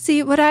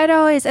 See, what I'd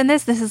always, and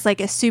this is like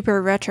a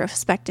super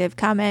retrospective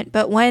comment,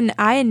 but when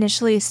I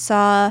initially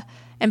saw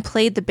and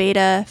played the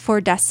beta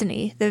for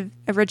Destiny, the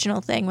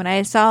original thing, when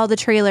I saw the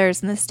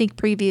trailers and the sneak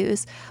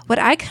previews, what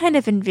I kind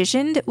of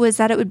envisioned was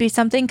that it would be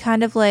something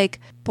kind of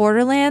like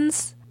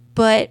Borderlands,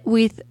 but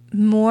with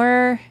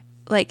more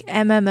like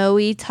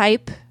MMO-y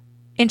type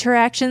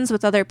interactions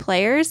with other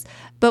players,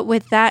 but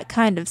with that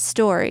kind of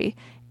story.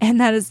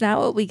 And that is not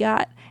what we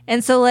got.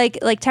 And so like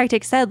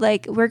Tactic said,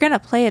 like, we're going to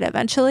play it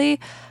eventually,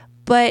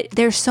 but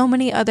there's so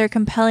many other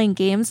compelling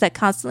games that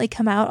constantly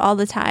come out all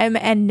the time.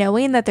 And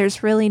knowing that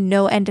there's really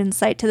no end in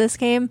sight to this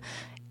game,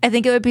 I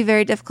think it would be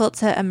very difficult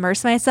to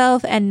immerse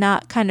myself and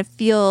not kind of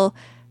feel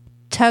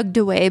tugged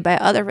away by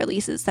other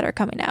releases that are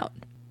coming out.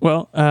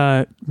 Well,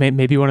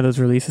 maybe one of those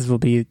releases will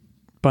be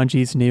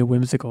Bungie's new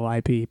whimsical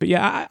IP. But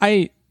yeah,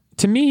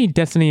 to me,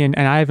 Destiny and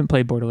I haven't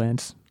played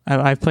Borderlands.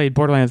 I've played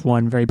Borderlands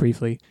 1 very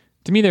briefly.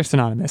 To me, they're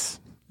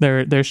synonymous.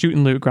 They're shoot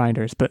and loot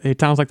grinders, but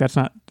it sounds like that's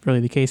not really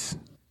the case.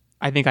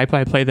 I think I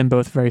probably play them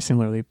both very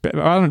similarly.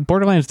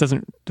 Borderlands does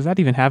that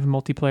even have a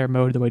multiplayer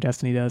mode the way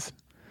Destiny does?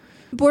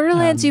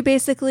 Borderlands, you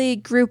basically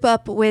group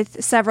up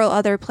with several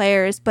other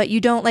players, but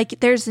you don't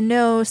there's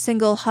no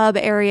single hub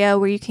area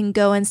where you can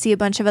go and see a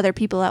bunch of other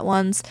people at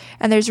once.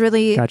 And there's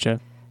really,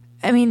 Gotcha.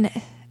 I mean,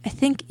 I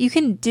think you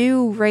can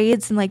do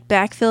raids and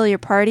backfill your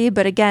party,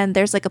 but again,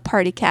 there's a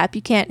party cap.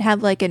 You can't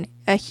have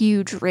a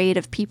huge raid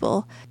of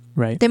people.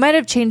 Right. They might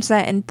have changed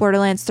that in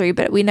Borderlands 3,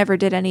 but we never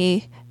did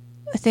any.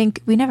 I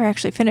think we never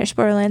actually finished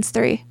Borderlands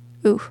 3.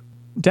 Ooh.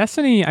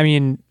 Destiny, I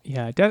mean,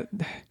 yeah,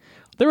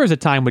 there was a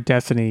time with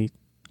Destiny.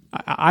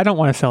 I don't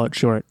want to sell it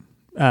short.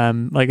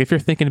 If you're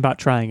thinking about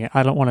trying it,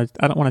 I don't want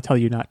to tell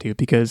you not to,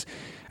 because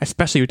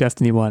especially with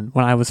Destiny 1,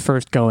 when I was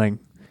first going,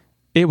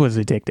 it was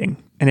addicting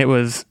and it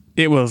was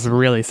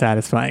really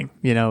satisfying.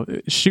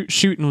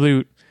 Shoot and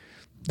loot.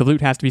 The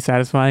loot has to be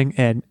satisfying,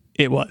 and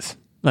it was.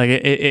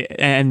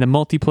 And the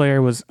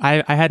multiplayer was,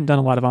 I hadn't done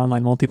a lot of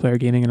online multiplayer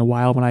gaming in a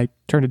while when I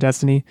turned to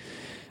Destiny.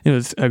 It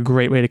was a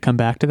great way to come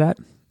back to that.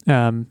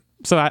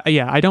 So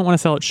I don't want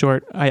to sell it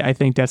short. I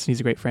think Destiny's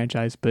a great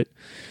franchise, but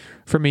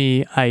for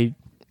me, I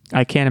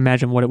can't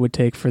imagine what it would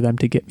take for them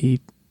to get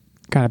me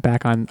kind of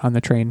back on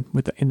the train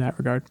in that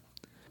regard.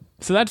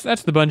 So that's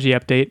the Bungie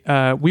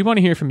update. We want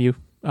to hear from you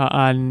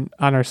on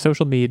our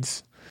social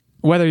medias,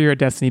 whether you're a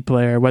Destiny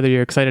player, whether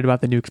you're excited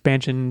about the new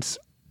expansions,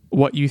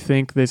 what you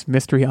think this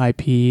mystery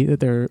IP that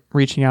they're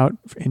reaching out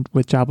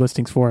with job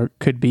listings for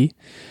could be.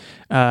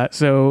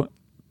 So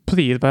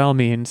please, by all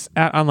means,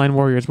 at Online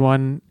Warriors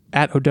 1,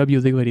 at OW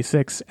Legal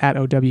 86, at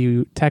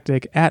OW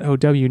Tactic, at OW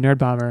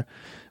Nerdbomber.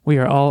 We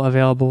are all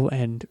available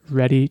and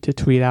ready to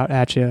tweet out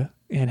at you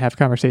and have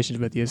conversations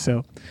with you.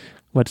 So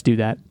let's do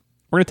that.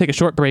 We're going to take a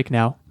short break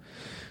now.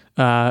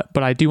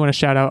 But I do want to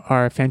shout out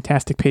our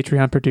fantastic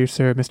Patreon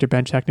producer, Mr.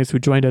 Ben Checkness, who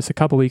joined us a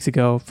couple weeks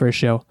ago for a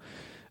show.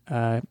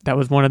 That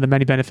was one of the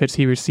many benefits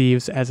he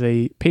receives as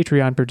a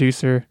Patreon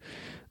producer.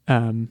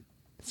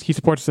 He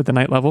supports us at the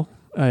night level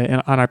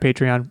on our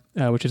Patreon,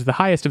 which is the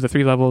highest of the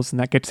 3 levels, and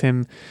that gets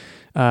him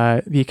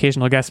the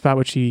occasional guest spot,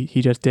 which he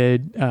just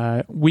did,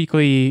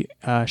 weekly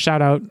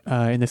shout out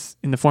in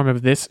the form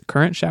of this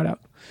current shout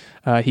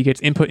out. He gets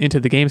input into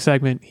the game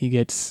segment. He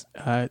gets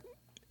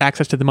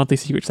access to the monthly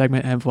secret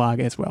segment and vlog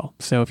as well.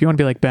 So if you want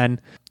to be like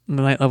Ben,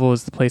 the night level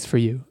is the place for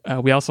you.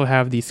 We also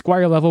have the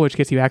Squire level, which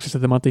gets you access to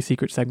the monthly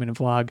secret segment and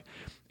vlog,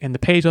 and the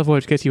Page level,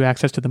 which gets you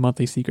access to the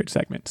monthly secret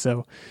segment.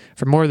 So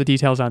for more of the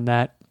details on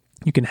that,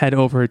 you can head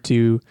over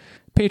to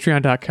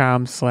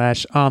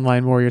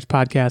patreon.com/Online Warriors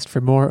Podcast for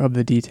more of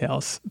the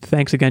details.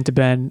 Thanks again to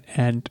Ben,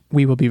 and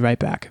we will be right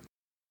back.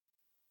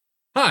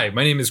 Hi,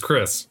 my name is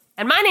Chris.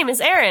 And my name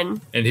is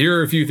Erin. And here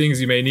are a few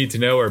things you may need to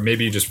know, or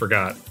maybe you just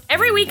forgot.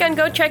 Every week on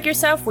Go Check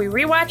Yourself, we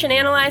rewatch and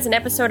analyze an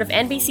episode of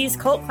NBC's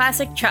cult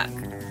classic Chuck.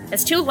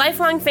 As 2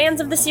 lifelong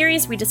fans of the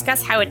series, we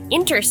discuss how it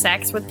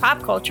intersects with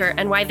pop culture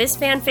and why this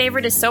fan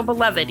favorite is so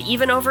beloved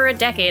even over a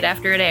decade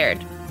after it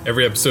aired.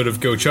 Every episode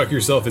of Go Chuck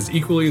Yourself is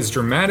equally as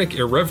dramatic,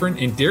 irreverent,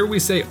 and dare we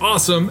say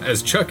awesome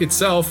as Chuck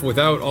itself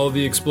without all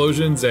the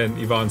explosions and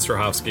Yvonne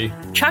Strahovski.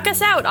 Check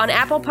us out on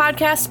Apple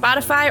Podcasts,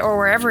 Spotify, or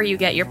wherever you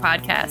get your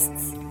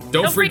podcasts.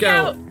 Don't freak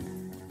out.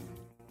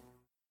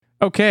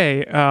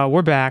 Okay,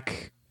 we're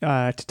back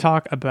to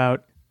talk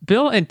about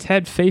Bill and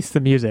Ted Face the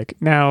Music.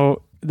 Now,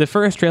 the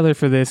first trailer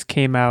for this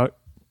came out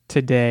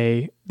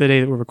today, the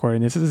day that we're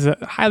recording this. This is a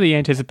highly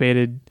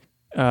anticipated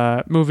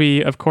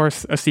movie, of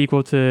course, a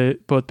sequel to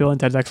both Bill and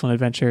Ted's Excellent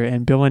Adventure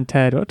and Bill and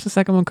Ted. What's the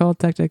second one called,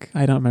 Tech?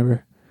 I don't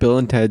remember. Bill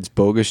and Ted's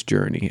Bogus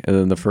Journey, and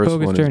then the first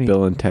Bogus one Journey. is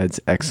Bill and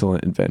Ted's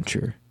Excellent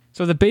Adventure.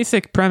 So the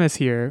basic premise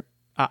here,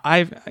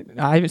 I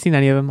haven't seen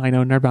any of them. I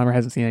know Nerd Bomber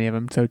hasn't seen any of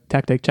them. So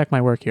Tech, check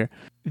my work here.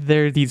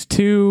 There are these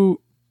two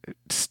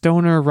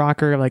stoner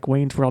rocker like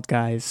Wayne's World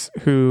guys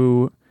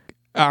who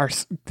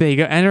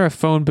enter a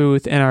phone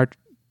booth and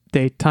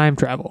they time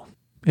travel.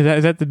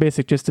 Is that the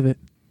basic gist of it?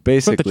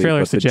 Basically, what the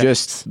trailer but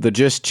suggests. the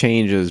gist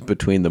changes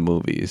between the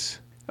movies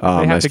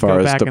have as to far go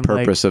as back the and,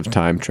 purpose of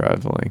time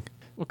traveling.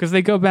 Well, because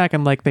they go back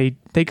and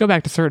they go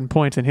back to certain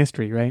points in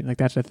history, right? Like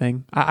that's the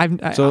thing.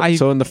 So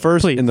in the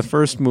please.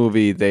 first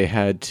movie, they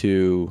had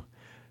to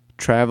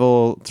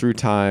travel through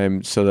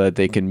time so that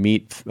they can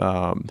meet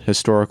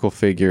historical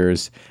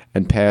figures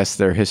and pass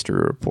their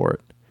history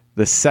report.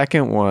 The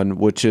second one,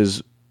 which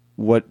is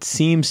what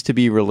seems to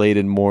be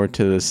related more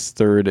to this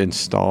third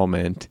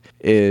installment,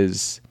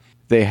 is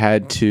they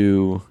had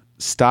to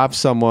stop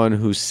someone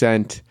who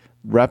sent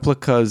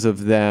replicas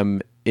of them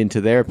into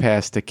their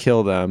past to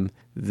kill them.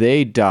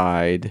 They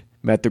died,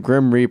 met the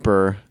Grim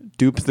Reaper,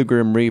 duped the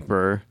Grim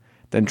Reaper,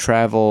 then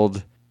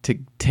traveled to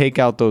take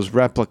out those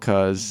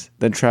replicas,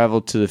 then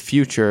traveled to the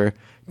future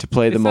to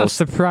play the most...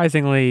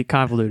 surprisingly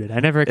convoluted. I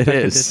never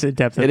expected this in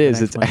depth. It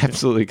is. It's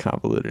absolutely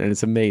convoluted, and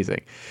it's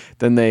amazing.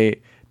 Then they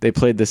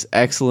played this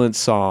excellent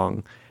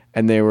song,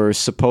 and they were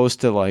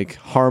supposed to like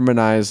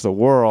harmonize the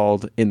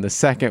world in the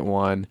second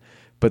one,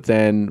 but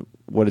then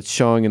what it's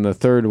showing in the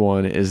third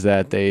one is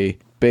that they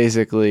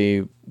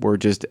basically were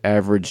just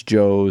average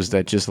Joes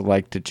that just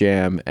liked to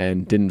jam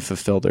and didn't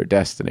fulfill their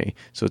destiny.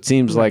 So it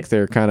seems like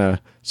they're kind of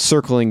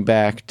circling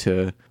back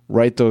to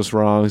right those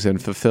wrongs and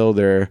fulfill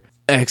their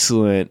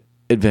excellent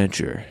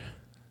adventure.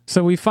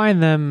 So we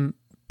find them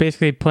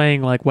basically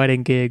playing like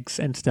wedding gigs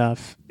and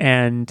stuff,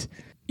 and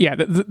yeah,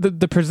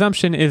 the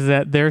presumption is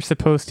that they're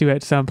supposed to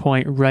at some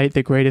point write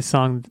the greatest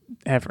song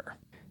ever,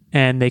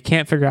 and they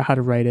can't figure out how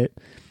to write it.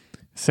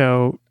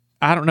 So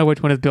I don't know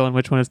which one is Bill and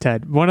which one is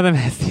Ted. One of them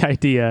has the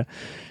idea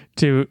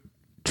to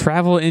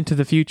travel into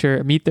the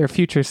future, meet their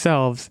future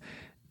selves,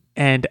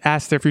 and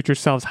ask their future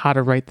selves how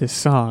to write this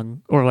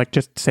song, or like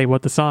just say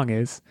what the song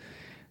is,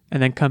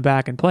 and then come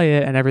back and play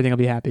it, and everything will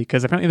be happy.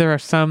 Because apparently there are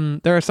some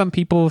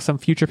people, some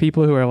future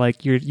people who are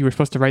like, you were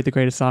supposed to write the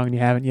greatest song and you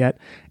haven't yet.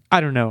 I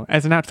don't know.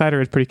 As an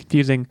outsider, it's pretty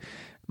confusing.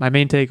 My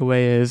main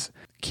takeaway is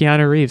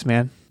Keanu Reeves,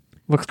 man,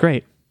 looks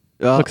great.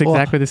 Looks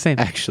exactly the same.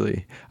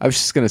 Actually, I was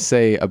just going to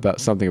say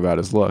something about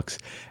his looks,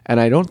 and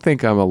I don't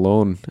think I'm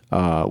alone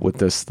with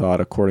this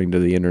thought, according to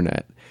the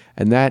internet.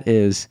 And that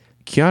is,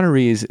 Keanu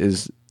Reeves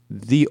is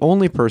the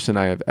only person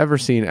I have ever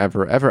seen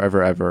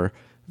ever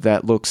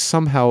that looks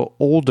somehow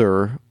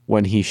older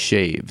when he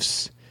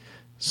shaves.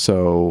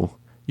 So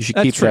you should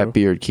keep that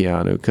beard,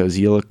 Keanu, because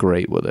you look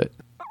great with it.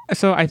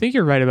 So I think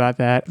you're right about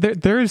that.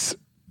 There's,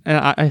 and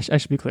I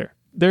should be clear.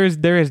 There is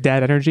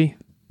dad energy.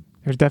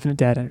 There's definite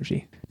dad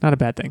energy. Not a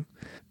bad thing.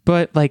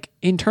 But like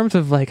in terms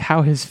of like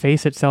how his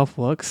face itself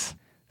looks,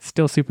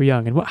 still super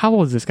young. And how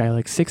old is this guy?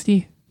 Like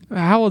 60?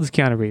 How old is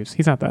Keanu Reeves?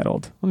 He's not that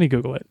old. Let me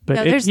Google it. But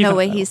no, there's no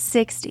way he's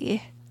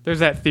 60. There's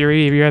that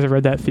theory. Have you guys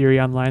read that theory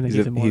online that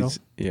he's immortal?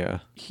 Yeah.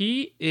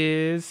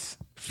 He's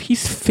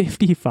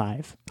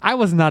 55. I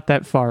was not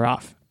that far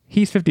off.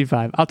 He's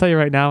 55. I'll tell you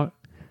right now,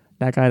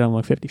 that guy don't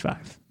look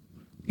 55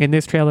 in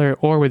this trailer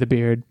or with a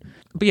beard.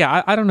 But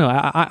yeah, I don't know.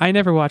 I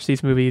never watched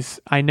these movies.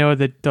 I know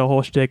that the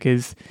whole shtick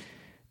is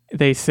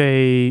they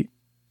say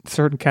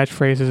certain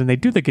catchphrases and they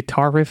do the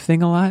guitar riff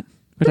thing a lot,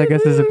 which I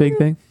guess is a big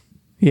thing.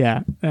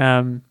 Yeah.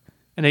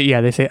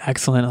 They say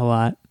excellent a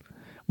lot.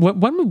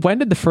 When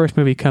did the first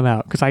movie come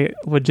out? Because I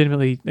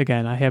legitimately,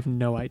 again, I have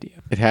no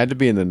idea. It had to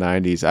be in the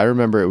 90s. I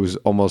remember it was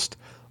almost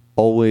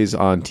always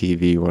on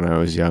TV when I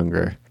was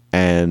younger.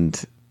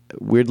 And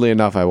weirdly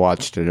enough, I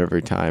watched it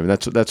every time.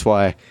 That's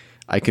why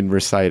I can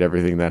recite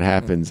everything that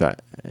happens,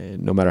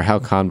 no matter how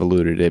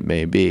convoluted it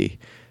may be.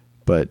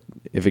 But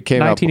if it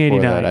came out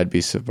before that, I'd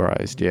be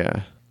surprised.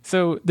 Yeah.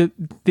 So the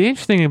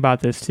interesting thing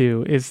about this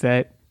too is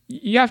that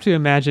you have to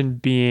imagine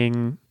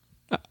being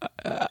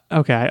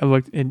okay. I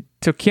looked in.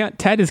 So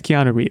Ted is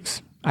Keanu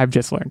Reeves. I've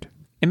just learned.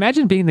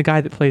 Imagine being the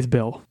guy that plays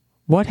Bill.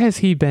 What has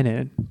he been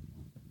in?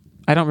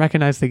 I don't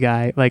recognize the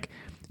guy. Like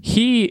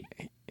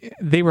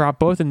they were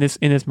both in this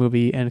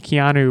movie, and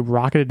Keanu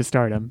rocketed to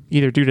stardom,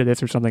 either due to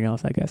this or something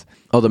else, I guess.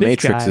 Oh, The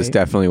Matrix is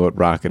definitely what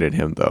rocketed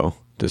him, though,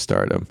 to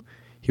stardom.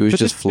 He was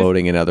just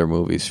floating in other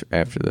movies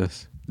after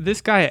this. This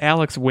guy,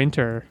 Alex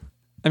Winter,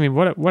 I mean,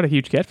 what a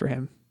huge get for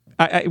him.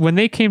 When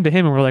they came to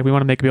him and were like, we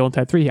want to make Bill and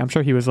Ted 3, I'm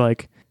sure he was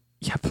like,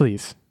 yeah,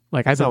 please.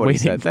 Like That's I've not been what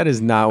he waiting. said. That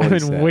is not what I've he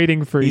been said.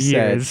 waiting for He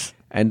years. said,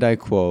 and I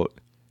quote,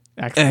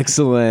 Excellent.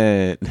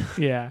 excellent.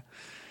 Yeah.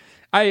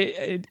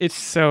 It's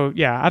so,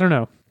 yeah, I don't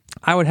know.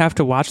 I would have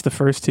to watch the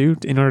first two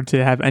in order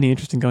to have any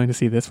interest in going to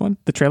see this one.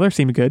 The trailer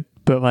seemed good,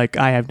 but like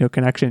I have no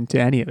connection to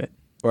any of it.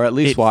 Or at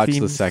least It watch the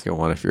seems- second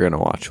one if you're going to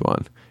watch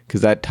one.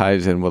 Because that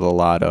ties in with a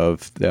lot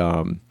of...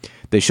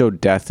 they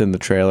showed Death in the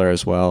trailer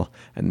as well.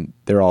 And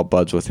they're all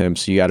buds with him.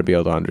 So you got to be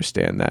able to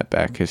understand that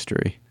back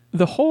history.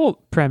 The whole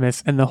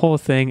premise and the whole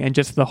thing and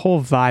just the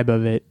whole vibe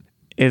of it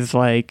is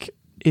like,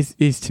 is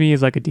to me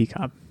is like a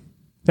decom.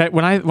 That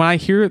when I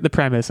hear the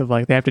premise of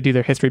like they have to do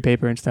their history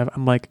paper and stuff,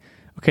 I'm like,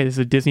 okay, this is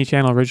a Disney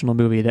Channel original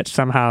movie that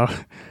somehow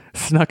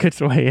snuck its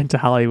way into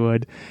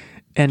Hollywood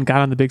and got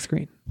on the big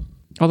screen.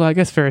 Although I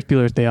guess Ferris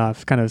Bueller's Day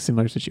Off, kind of a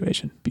similar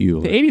situation.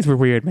 Bueller. The 80s were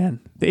weird,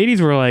 man. The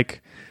 80s were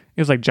like,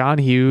 it was like John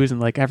Hughes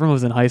and like everyone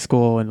was in high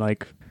school and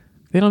like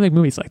they don't make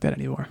movies like that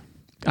anymore,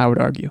 I would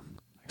argue.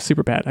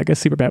 Superbad. I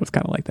guess Superbad was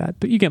kind of like that,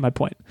 but you get my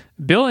point.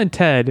 Bill and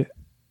Ted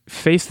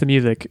Face the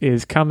Music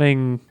is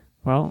coming.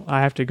 Well,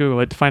 I have to Google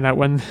it to find out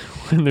when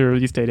the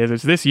release date is.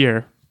 It's this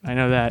year. I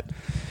know that.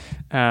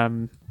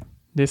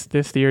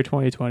 This year,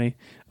 2020.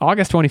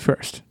 August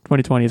 21st,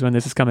 2020 is when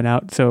this is coming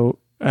out. So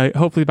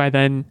hopefully by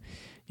then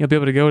you'll be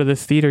able to go to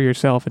this theater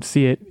yourself and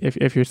see it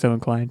if you're so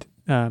inclined.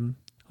 Although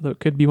it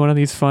could be one of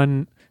these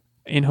fun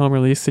in-home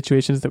release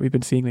situations that we've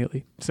been seeing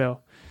lately. So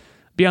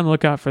be on the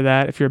lookout for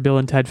that. If you're a Bill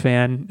and Ted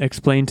fan,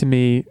 explain to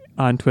me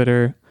on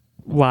Twitter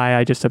why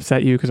I just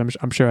upset you, because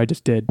I'm sure I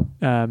just did.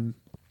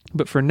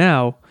 But for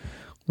now,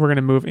 we're going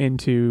to move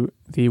into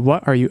the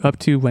What Are You Up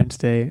To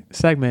Wednesday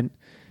segment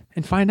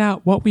and find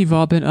out what we've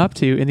all been up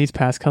to in these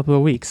past couple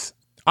of weeks.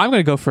 I'm going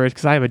to go first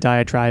because I have a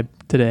diatribe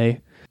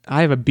today.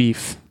 I have a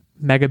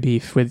mega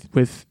beef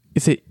with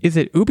is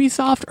it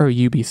Ubisoft or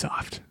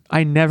Ubisoft?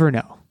 I never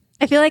know.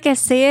 I feel like I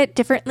say it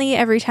differently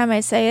every time I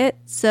say it,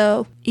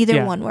 so either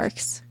Yeah. one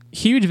works.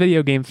 Huge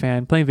video game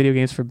fan, playing video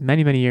games for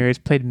many, many years,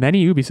 played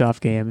many Ubisoft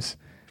games.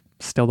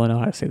 Still don't know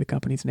how to say the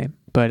company's name.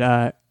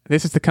 But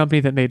this is the company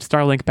that made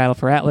Starlink Battle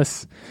for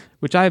Atlas,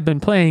 which I've been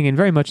playing and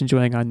very much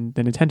enjoying on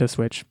the Nintendo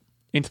Switch.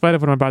 In spite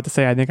of what I'm about to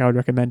say, I think I would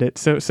recommend it.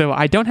 So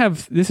I don't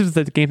have... This is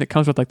the game that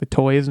comes with like the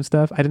toys and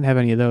stuff. I didn't have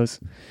any of those.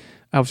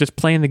 I was just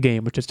playing the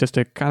game, which is just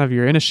a kind of...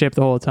 You're in a ship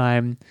the whole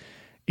time.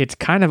 It's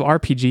kind of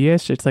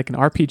RPG-ish. It's like an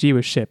RPG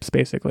with ships,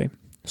 basically.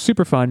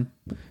 Super fun.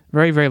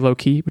 Very, very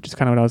low-key, which is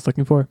kind of what I was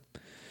looking for.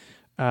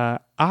 I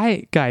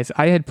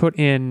had put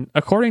in,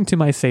 according to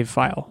my save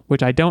file,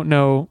 which I don't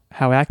know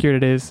how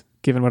accurate it is,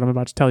 given what I'm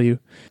about to tell you,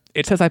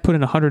 it says I put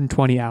in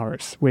 120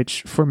 hours,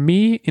 which for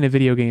me in a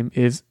video game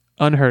is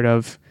unheard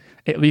of,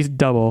 at least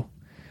double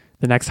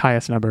the next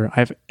highest number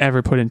I've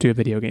ever put into a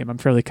video game. I'm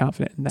fairly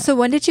confident in that. So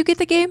when did you get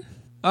the game?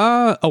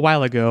 A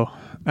while ago.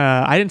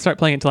 I didn't start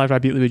playing it until after I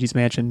beat Luigi's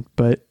Mansion,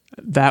 but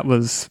that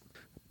was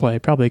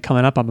probably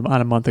coming up on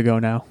a month ago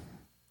now.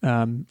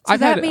 So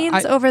that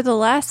means over the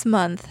last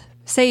month,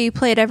 say you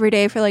played every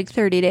day for like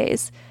 30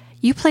 days,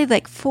 you played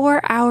like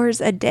 4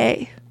 hours a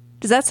day.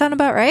 Does that sound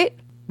about right?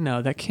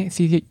 No, that can't.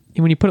 See,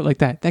 when you put it like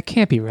that, that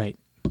can't be right.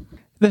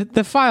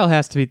 The file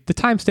has to be, the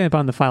timestamp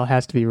on the file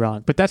has to be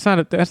wrong. But that's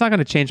not going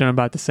to change what I'm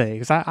about to say,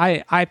 because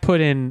I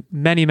put in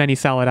many, many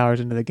solid hours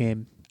into the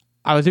game.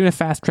 I was doing a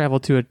fast travel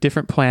to a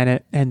different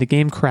planet, and the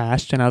game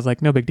crashed, and I was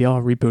like, no big deal,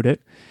 I'll reboot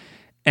it.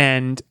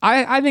 And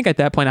I think at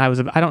that point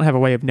I don't have a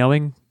way of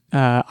knowing.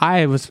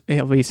 I was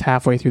at least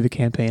halfway through the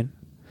campaign.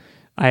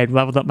 I had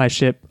leveled up my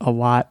ship a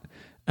lot.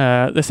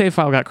 The save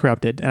file got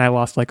corrupted, and I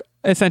lost like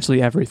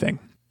essentially everything.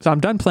 So I'm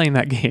done playing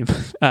that game.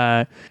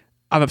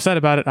 I'm upset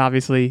about it,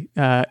 obviously.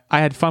 I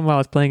had fun while I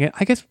was playing it.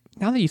 I guess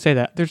now that you say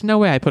that, there's no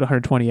way I put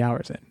 120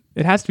 hours in.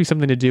 It has to be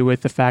something to do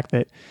with the fact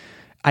that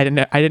I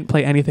didn't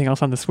play anything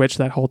else on the Switch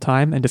that whole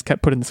time and just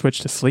kept putting the Switch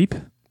to sleep,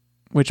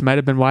 which might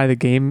have been why the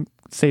game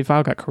save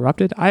file got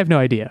corrupted. I have no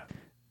idea.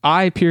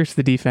 I pierced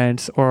the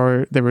defense,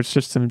 or there was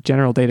just some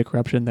general data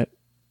corruption that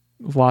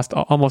lost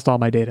almost all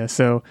my data.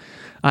 So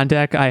on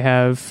deck, I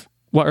have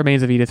What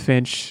Remains of Edith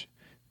Finch,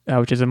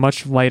 which is a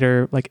much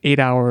lighter, like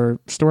 8-hour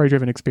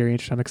story-driven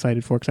experience, which I'm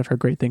excited for because I've heard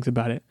great things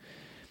about it.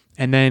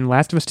 And then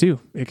Last of Us 2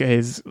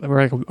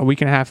 we're like a week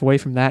and a half away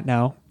from that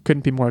now.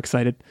 Couldn't be more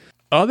excited.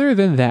 Other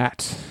than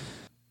that,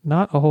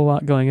 not a whole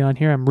lot going on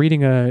here. I'm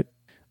reading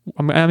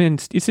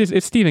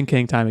it's Stephen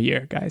King time of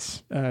year,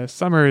 guys.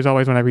 Summer is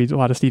always when I read a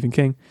lot of Stephen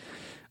King.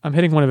 I'm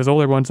hitting one of his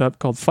older ones up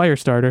called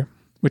Firestarter,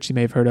 which you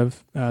may have heard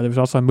of. There was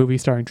also a movie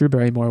starring Drew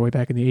Barrymore way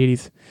back in the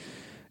 80s.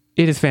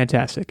 It is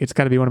fantastic. It's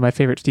got to be one of my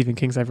favorite Stephen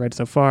Kings I've read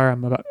so far.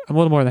 I'm a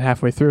little more than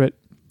halfway through it.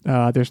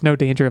 There's no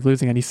danger of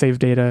losing any save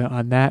data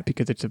on that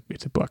because it's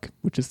a book,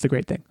 which is the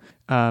great thing.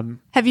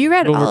 Have you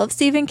read all of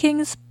Stephen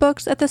King's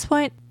books at this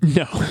point?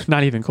 No,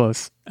 not even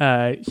close.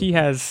 He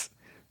has,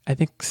 I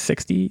think,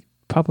 60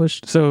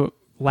 published. So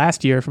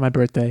last year for my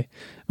birthday,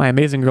 my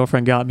amazing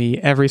girlfriend got me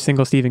every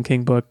single Stephen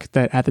King book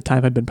that at the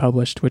time had been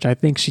published, which I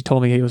think she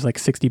told me it was like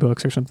 60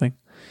 books or something.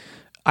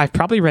 I've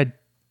probably read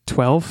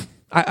 12.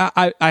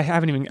 I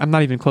haven't even, I'm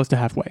not even close to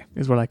halfway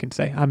is what I can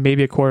say. I'm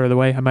maybe a quarter of the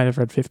way. I might have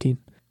read 15,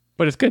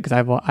 but it's good because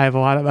I have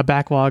a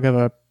backlog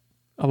of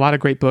a lot of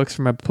great books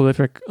from a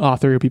prolific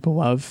author who people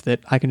love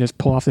that I can just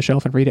pull off the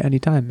shelf and read at any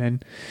time.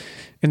 And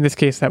in this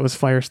case, that was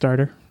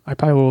Firestarter. I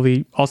probably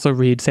will also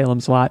read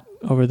Salem's Lot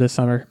over the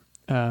summer,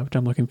 which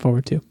I'm looking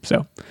forward to.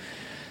 So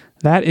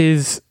that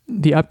is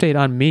the update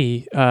on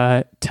me.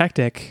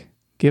 Tactic,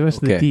 give us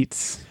the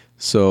deets.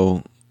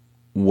 So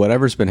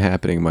whatever's been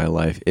happening in my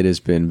life, it has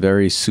been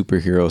very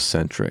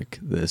superhero-centric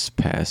this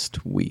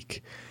past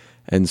week.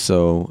 And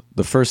so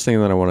the first thing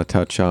that I want to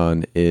touch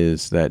on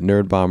is that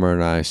Nerd Bomber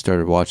and I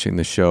started watching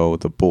the show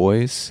The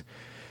Boys,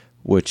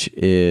 which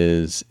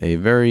is a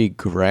very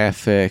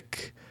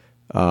graphic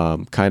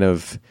kind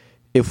of,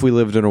 if we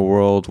lived in a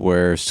world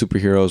where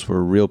superheroes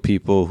were real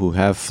people who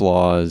have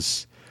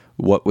flaws,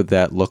 what would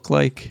that look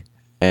like?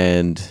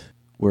 And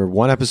we're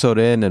one episode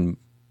in, and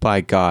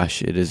by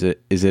gosh, is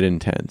it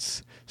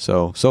intense.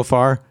 So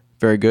far,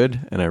 very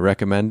good, and I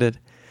recommend it.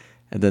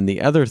 And then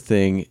the other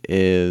thing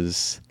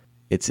is,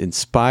 it's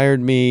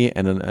inspired me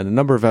and a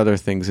number of other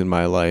things in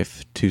my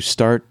life to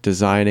start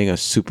designing a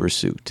super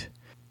suit.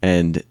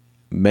 And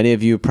many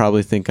of you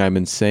probably think I'm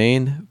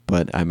insane,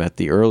 but I'm at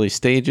the early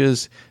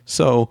stages.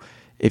 So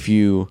if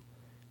you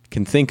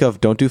can think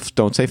of,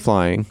 don't say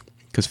flying,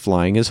 because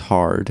flying is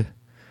hard.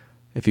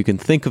 If you can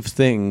think of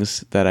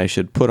things that I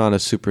should put on a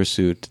super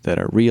suit that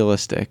are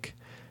realistic,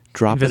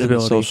 drop it in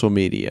the social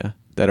media.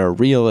 That are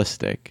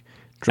realistic,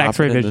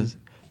 drop it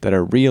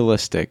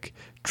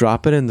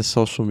in the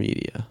social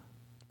media.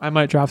 I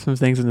might drop some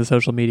things in the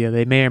social media.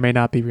 They may or may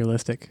not be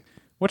realistic.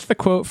 What's the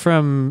quote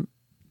from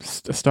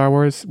Star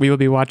Wars? We will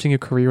be watching a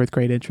career with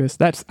great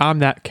interest. I'm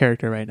that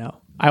character right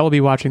now. I will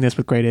be watching this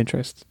with great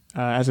interest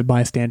as a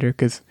bystander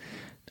because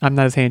I'm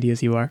not as handy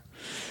as you are.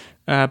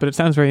 But it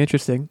sounds very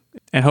interesting.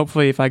 And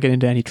hopefully if I get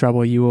into any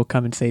trouble, you will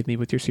come and save me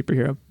with your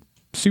superhero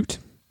suit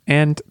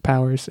and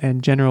powers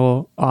and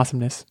general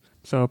awesomeness.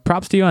 So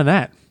props to you on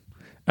that.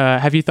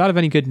 Have you thought of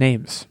any good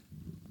names?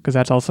 Because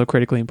that's also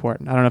critically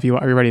important. I don't know if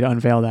are you ready to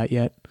unveil that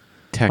yet.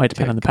 Might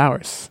depend on the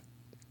powers.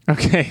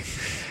 Okay.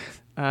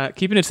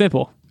 Keeping it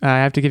simple. I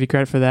have to give you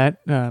credit for that.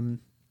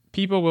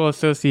 People will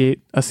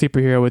associate a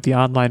superhero with the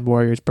Online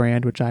Warriors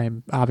brand, which I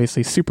am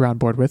obviously super on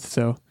board with.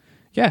 So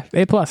yeah,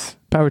 A+.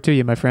 Power to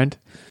you, my friend.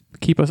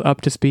 Keep us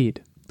up to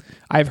speed.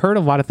 I've heard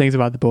a lot of things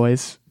about The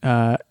Boys.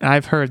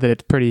 I've heard that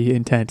it's pretty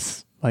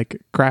intense,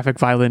 like graphic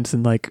violence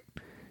and like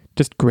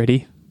just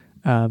gritty.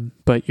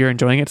 But you're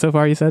enjoying it so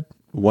far, you said?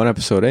 One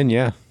episode in,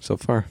 yeah, so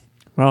far.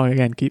 Well,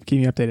 again, keep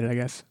me updated, I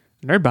guess.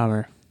 Nerd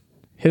Bomber,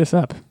 hit us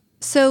up.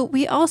 So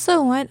we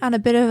also went on a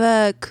bit of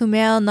a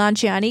Kumail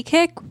Nanjiani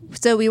kick.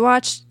 So we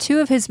watched 2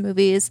 of his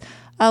movies.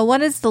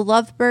 One is The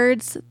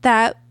Lovebirds.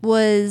 That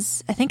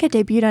was, I think it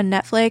debuted on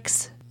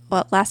Netflix,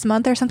 last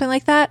month or something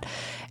like that.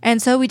 And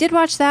so we did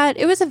watch that.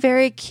 It was a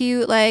very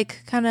cute,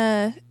 like, kind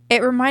of,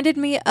 it reminded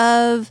me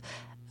of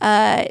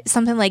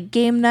something like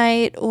Game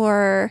Night,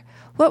 or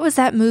what was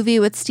that movie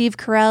with Steve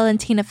Carell and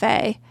Tina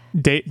Fey?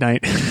 Date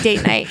Night.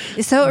 Date Night.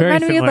 So it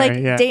reminded me of like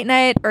Date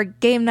Night or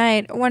Game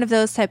Night, one of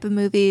those type of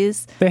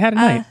movies. They had a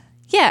night.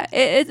 Yeah,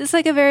 it's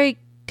like a very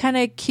kind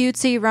of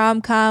cutesy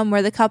rom-com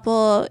where the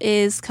couple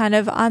is kind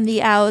of on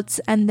the outs,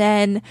 and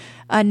then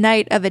a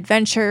night of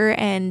adventure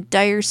and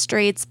dire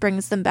straits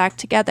brings them back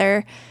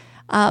together.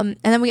 And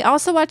then we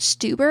also watched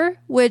Stuber,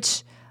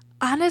 which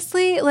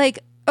honestly, like,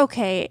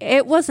 okay,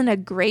 it wasn't a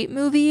great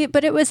movie,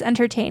 but it was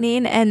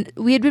entertaining, and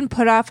we had been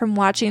put off from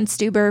watching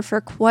Stuber for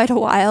quite a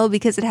while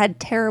because it had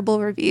terrible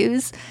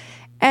reviews.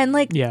 And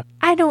like,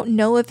 I don't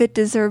know if it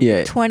deserved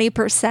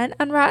 20%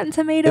 on Rotten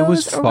Tomatoes. It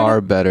was far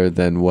better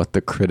than what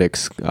the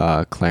critics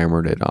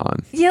clamored it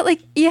on. Yeah,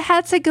 like you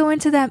had to go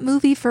into that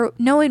movie for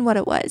knowing what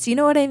it was. You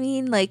know what I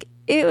mean? Like,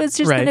 it was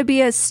just going to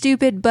be a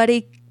stupid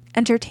buddy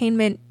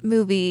entertainment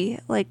movie.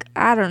 Like,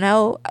 I don't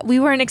know. We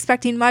weren't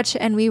expecting much,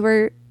 and we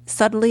were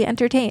subtly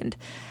entertained.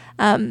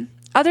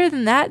 Other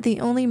than that,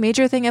 the only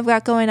major thing I've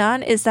got going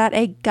on is that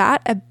I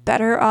got a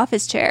better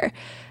office chair.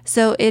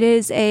 So it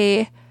is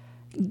a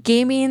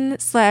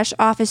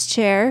gaming/office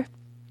chair.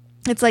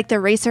 It's like the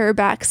racer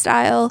back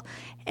style,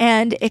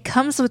 and it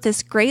comes with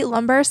this great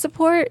lumbar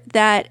support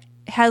that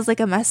has like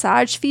a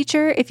massage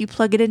feature if you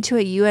plug it into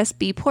a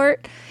USB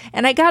port.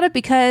 And I got it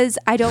because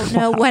I don't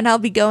know when I'll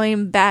be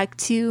going back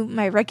to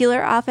my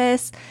regular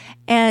office.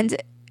 And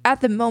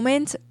at the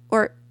moment,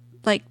 or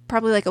like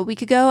probably like a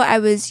week ago, I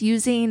was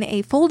using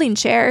a folding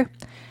chair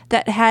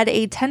that had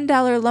a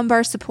 $10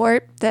 lumbar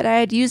support that I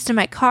had used in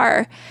my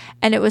car,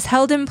 and it was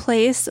held in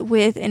place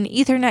with an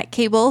Ethernet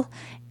cable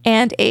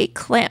and a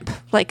clamp,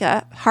 like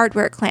a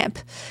hardware clamp.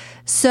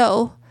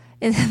 So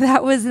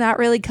that was not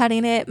really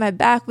cutting it. My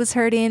back was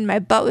hurting, my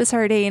butt was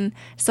hurting.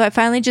 So I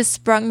finally just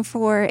sprung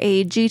for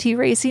a GT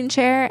racing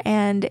chair,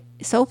 and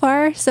so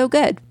far, so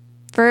good.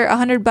 For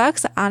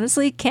 $100,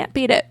 honestly, can't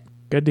beat it.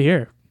 Good to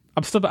hear.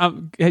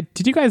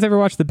 Did you guys ever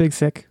watch The Big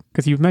Sick?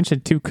 Because you've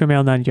mentioned 2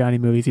 Kumail Nanjiani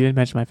movies. You didn't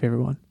mention my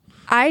favorite one.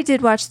 I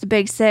did watch The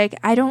Big Sick.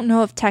 I don't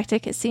know if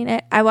Tactic has seen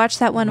it. I watched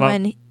that one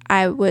when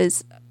I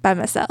was by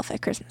myself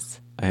at Christmas.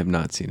 I have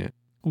not seen it.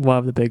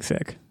 Love The Big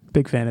Sick.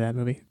 Big fan of that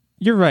movie.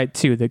 You're right,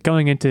 too, that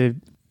going into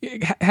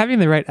having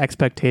the right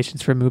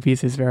expectations for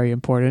movies is very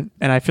important.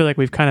 And I feel like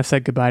we've kind of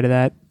said goodbye to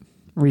that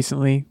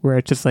recently, where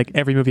it's just like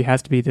every movie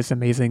has to be this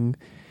amazing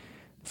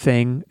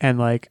thing. And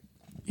like,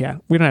 yeah,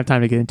 we don't have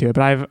time to get into it,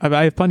 but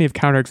I have plenty of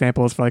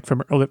counterexamples for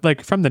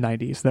from the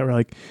 90s that were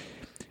like,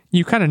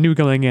 you kind of knew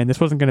going in,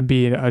 this wasn't going to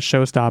be a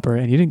showstopper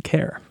and you didn't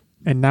care.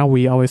 And now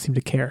we always seem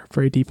to care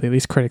very deeply, at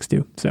least critics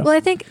do. So, well, I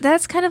think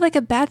that's kind of like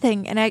a bad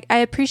thing. And I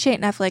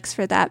appreciate Netflix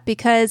for that,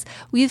 because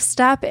we've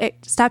stopped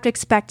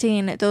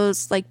expecting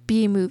those like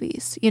B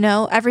movies. You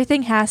know,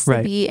 everything has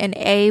to be an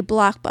A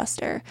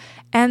blockbuster.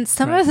 And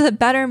some of the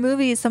better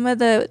movies, some of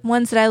the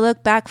ones that I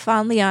look back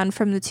fondly on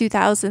from the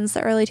 2000s,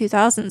 the early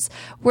 2000s,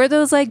 were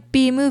those like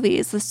B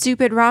movies, the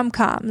stupid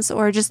rom-coms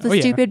or just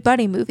the stupid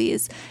buddy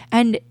movies.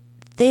 And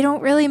they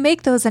don't really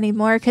make those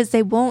anymore because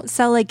they won't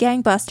sell like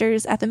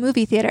gangbusters at the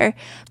movie theater.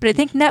 But I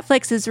think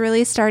Netflix is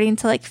really starting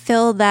to like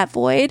fill that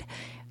void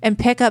and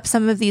pick up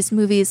some of these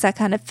movies that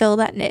kind of fill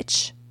that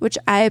niche, which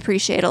I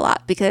appreciate a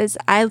lot because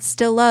I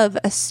still love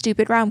a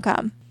stupid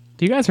rom-com.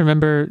 Do you guys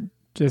remember,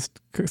 just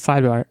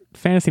sidebar,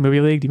 Fantasy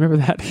Movie League? Do you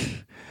remember that?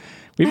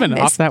 We've been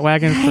off that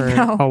wagon for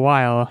a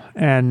while.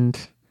 And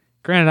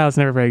granted, I was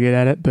never very good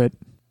at it, but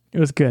it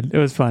was good. It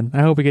was fun.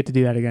 I hope we get to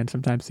do that again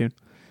sometime soon.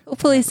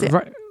 Hopefully soon.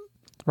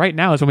 Right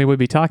now is when we would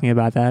be talking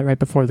about that, right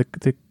before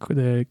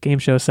the game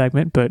show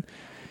segment, but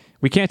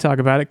we can't talk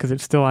about it because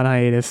it's still on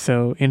hiatus.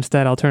 So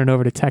instead, I'll turn it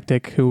over to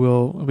Tectic, who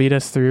will lead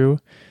us through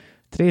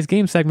today's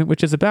game segment,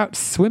 which is about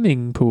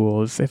swimming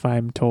pools, if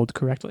I'm told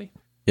correctly.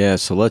 Yeah,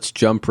 so let's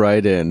jump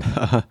right in.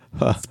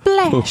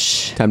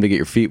 Splash! Time to get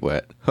your feet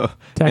wet.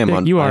 I am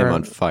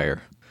on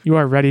fire. You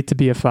are ready to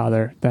be a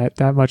father.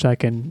 That much I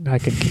can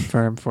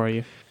confirm for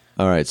you.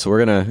 All right, so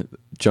we're gonna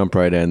jump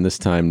right in. This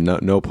time,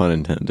 no pun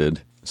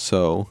intended.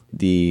 So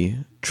the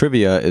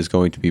trivia is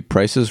going to be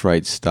Price is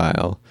Right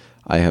style.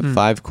 I have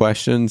 5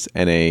 questions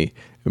and a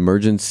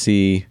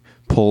emergency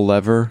pull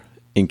lever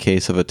in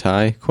case of a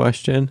tie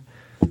question.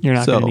 You're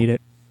not going to need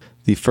it.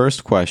 The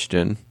first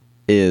question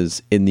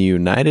is, in the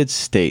United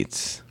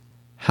States,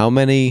 how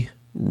many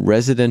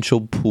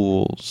residential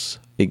pools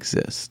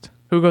exist?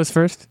 Who goes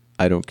first?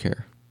 I don't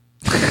care.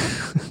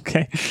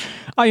 Okay.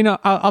 Oh,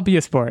 I'll be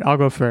a sport. I'll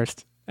go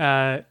first.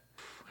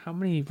 How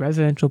many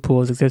residential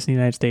pools exist in the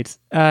United States?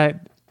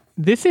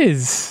 This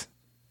is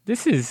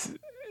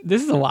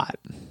a lot.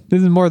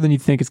 This is more than you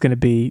think it's going to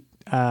be.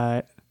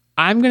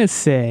 I'm going to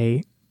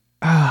say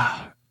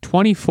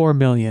 24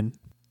 million.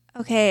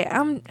 Okay,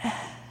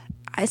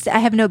 I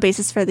have no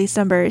basis for these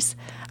numbers.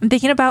 I'm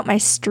thinking about my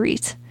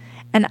street.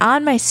 And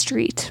on my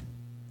street,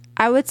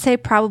 I would say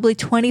probably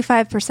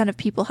 25% of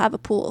people have a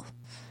pool.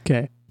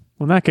 Okay.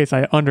 Well, in that case,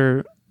 I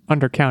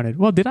undercounted.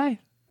 Well, did I?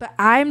 But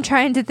I'm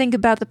trying to think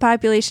about the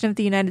population of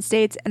the United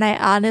States, and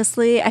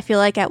I feel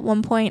like at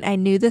one point I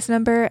knew this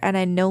number, and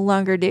I no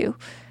longer do.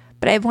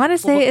 But I want to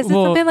say, is it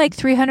something like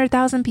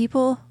 300,000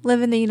 people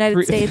live in the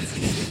United States?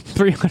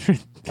 300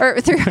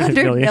 or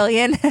 300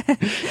 million.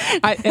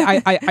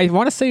 I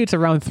want to say it's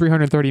around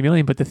 330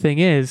 million, but the thing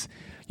is,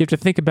 you have to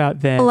think about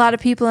that. A lot of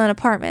people in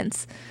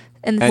apartments.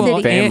 In the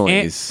city.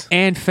 Families.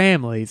 And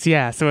families,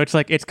 yeah. So it's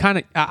like, it's kind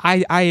of,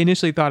 I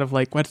initially thought of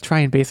like, let's try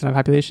and base it on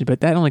population, but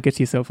that only gets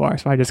you so far.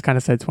 So I just kind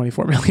of said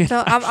 24 million.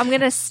 So I'm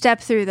going to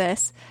step through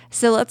this.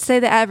 So let's say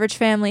the average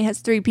family has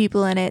 3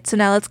 people in it. So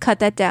now let's cut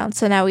that down.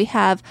 So now we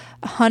have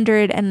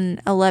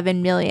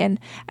 111 million.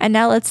 And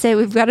now let's say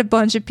we've got a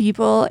bunch of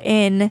people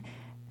in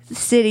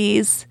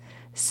cities.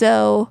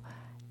 So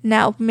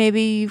now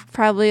maybe you've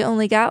probably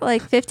only got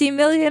like 50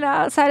 million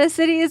outside of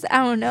cities.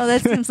 I don't know.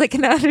 That seems like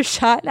another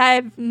shot.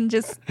 I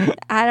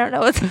don't know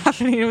what's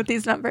happening with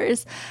these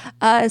numbers.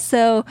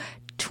 So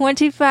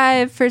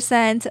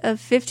 25%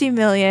 of 50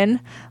 million.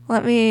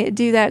 Let me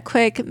do that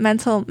quick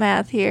mental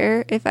math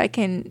here, if I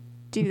can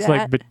do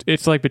that.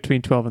 It's like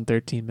between 12 and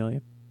 13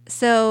 million.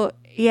 So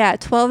yeah,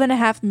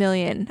 12.5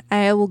 million.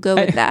 I will go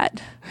with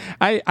that.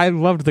 I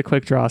loved the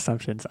quick draw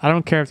assumptions. I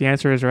don't care if the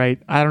answer is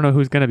right. I don't know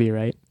who's going to be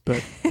right,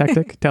 but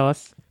Tectic, tell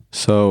us.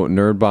 So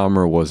Nerd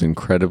Bomber was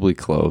incredibly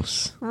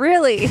close.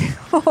 Really?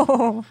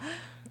 Oh.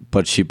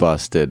 But she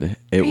busted.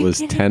 It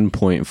was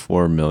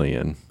 10.4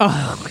 million.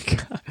 Oh my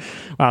God.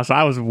 Wow, so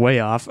I was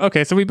way off.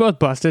 Okay, so we both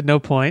busted, no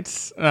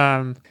points.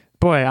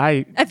 Boy,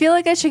 I feel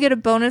like I should get a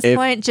bonus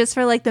point just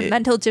for like the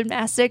mental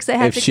gymnastics I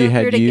had to go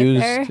through to get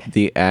there. If she had used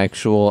the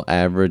actual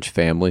average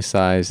family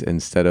size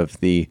instead of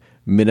the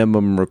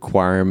minimum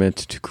requirement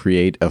to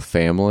create a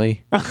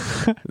family,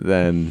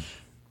 then...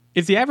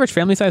 Is the average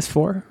family size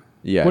 4?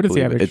 Yeah, what is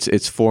the average?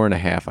 It's 4.5,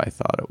 I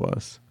thought it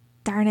was.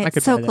 Darn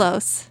it, so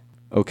close.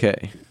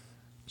 Okay.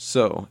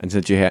 So, and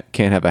since you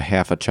can't have a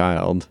half a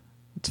child,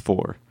 it's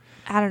 4.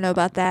 I don't know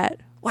about that.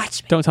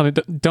 Watch me.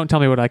 Don't tell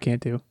me what I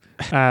can't do.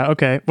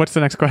 Okay, what's the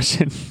next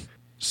question?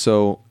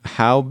 So,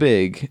 how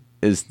big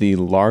is the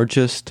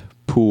largest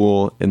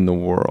pool in the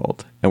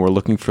world? And we're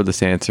looking for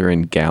this answer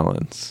in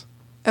gallons.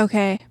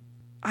 Okay.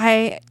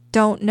 I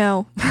don't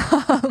know.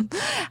 I'm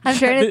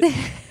trying to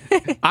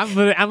think. I'm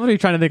literally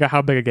trying to think of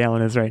how big a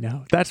gallon is right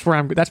now. That's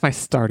my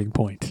starting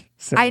point.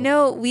 So. I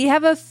know we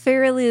have a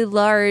fairly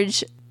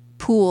large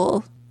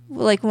pool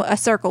like a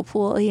circle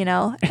pool,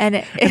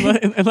 and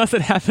Unless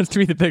it happens to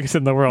be the biggest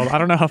in the world. I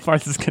don't know how far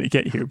this is going to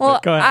get you. well,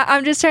 But go ahead.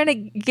 I'm just trying to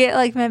get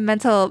like my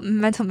mental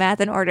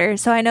math in order.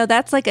 So I know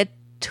that's like a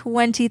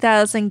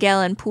 20,000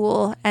 gallon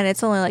pool, and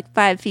it's only like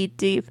 5 feet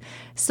deep.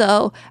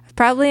 So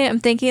probably I'm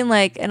thinking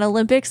like an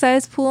Olympic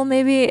sized pool,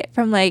 maybe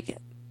from like,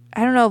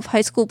 I don't know if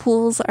high school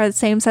pools are the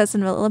same size as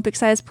an Olympic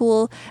sized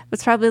pool.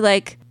 It's probably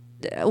like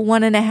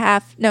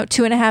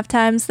 2.5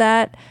 times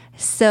that.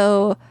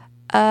 So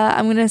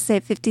I'm going to say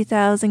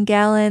 50,000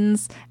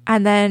 gallons.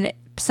 And then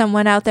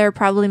someone out there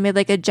probably made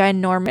like a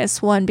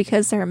ginormous one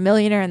because they're a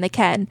millionaire and they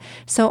can.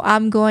 So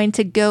I'm going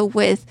to go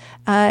with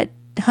a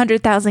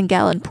 100,000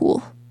 gallon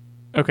pool.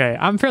 Okay,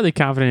 I'm fairly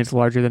confident it's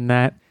larger than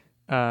that.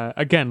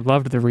 Again,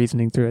 loved the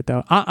reasoning through it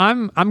though.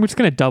 I'm just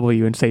going to double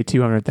you and say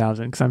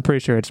 200,000 because I'm pretty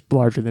sure it's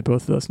larger than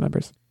both of those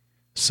numbers.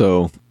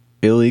 So,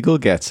 Illegal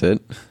gets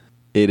it.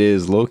 It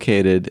is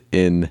located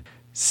in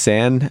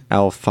San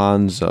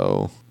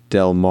Alfonso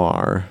del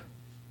Mar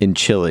in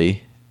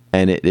Chile,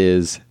 and it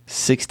is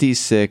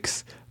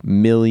 66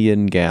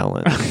 million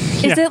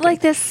gallons. Is it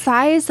like the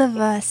size of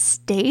a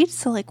state?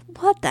 So like,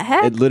 what the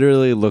heck? It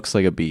literally looks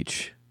like a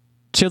beach.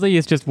 Chile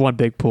is just one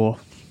big pool.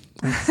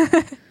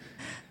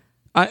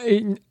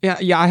 I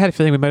had a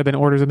feeling we might have been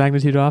orders of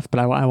magnitude off, but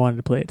I wanted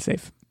to play it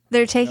safe.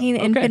 They're taking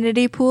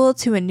Infinity Pool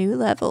to a new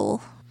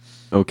level.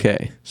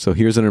 Okay, so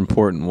here's an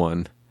important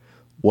one.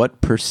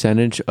 What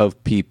percentage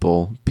of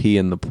people pee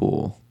in the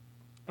pool?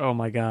 Oh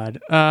my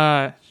god.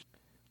 I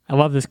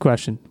love this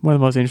question. One of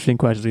the most interesting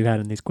questions we've had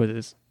in these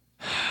quizzes.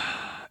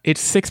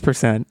 It's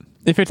 6%.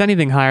 If it's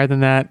anything higher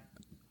than that,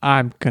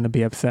 I'm going to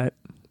be upset.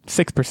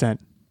 6%.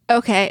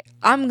 Okay,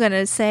 I'm going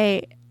to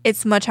say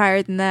it's much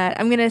higher than that.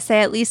 I'm going to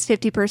say at least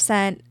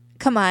 50%.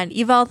 Come on,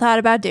 you've all thought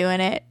about doing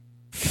it.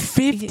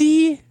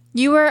 50?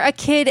 You were a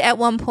kid at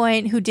one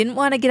point who didn't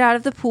want to get out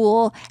of the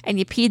pool and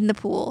you peed in the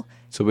pool.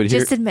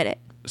 Just admit it.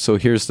 So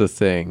here's the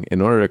thing.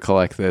 In order to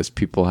collect this,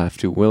 people have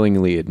to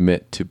willingly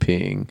admit to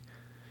peeing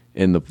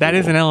in the pool. That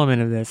is an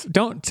element of this.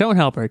 Don't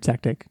help her,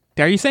 Tactic.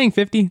 Are you saying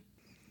 50?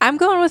 I'm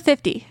going with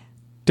 50.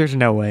 There's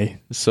no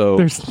way. So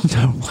There's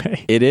no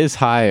way. it is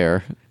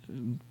higher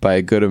by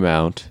a good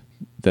amount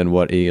than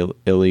what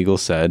Illegal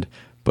said,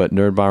 but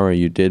Nerd Bomber,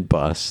 you did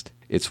bust.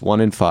 It's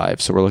 1 in 5,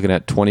 so we're looking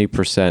at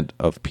 20%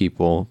 of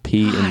people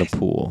pee in the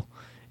pool,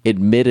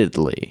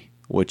 admittedly,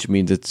 which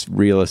means it's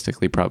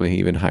realistically probably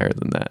even higher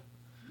than that.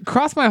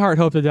 Cross my heart,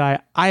 hope to die.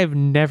 I have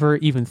never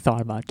even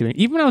thought about doing it.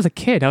 Even when I was a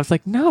kid, I was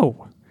like,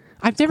 no.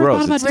 I've never Gross.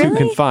 thought about It's doing too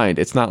it. confined.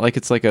 It's not like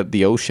it's like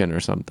the ocean or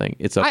something.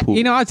 It's a pool.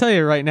 I'll tell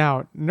you right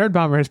now, Nerd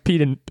Bomber has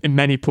peed in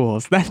many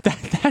pools. That's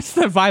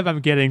the vibe I'm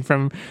getting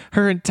from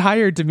her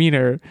entire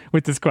demeanor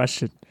with this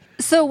question.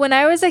 So when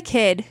I was a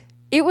kid,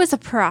 it was a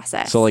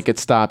process. So like it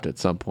stopped at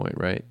some point,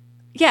 right?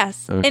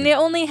 Yes. Okay. And it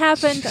only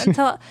happened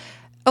until...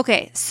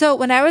 Okay, so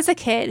when I was a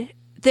kid,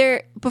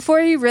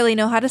 before you really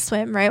know how to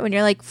swim, right? When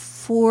you're like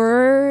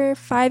 4 or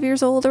 5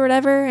 years old or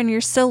whatever, and you're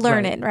still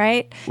learning,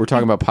 right? We're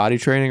talking about potty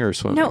training or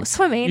swimming? No,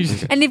 swimming. You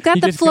And you've got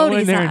you the just go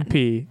in floaties there on. and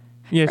pee.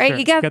 Yeah, Right, sure.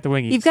 you got the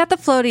wingies. You've got the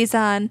floaties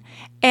on,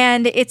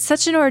 and it's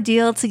such an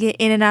ordeal to get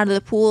in and out of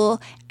the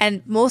pool.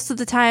 And most of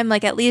the time,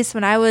 like at least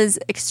when I was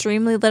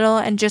extremely little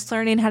and just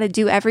learning how to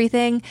do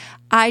everything,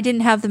 I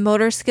didn't have the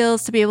motor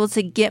skills to be able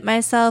to get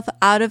myself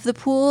out of the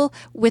pool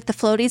with the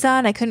floaties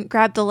on. I couldn't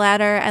grab the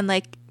ladder and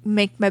like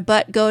make my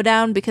butt go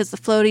down because the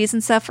floaties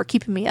and stuff were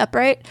keeping me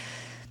upright.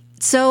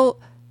 So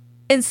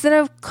instead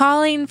of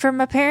calling for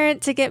my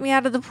parent to get me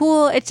out of the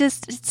pool, it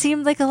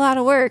seemed like a lot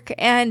of work.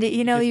 And,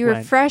 you were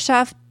went. fresh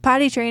off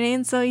potty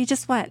training, so you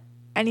just went.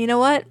 And you know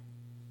what?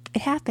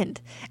 It happened.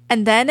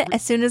 And then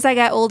as soon as I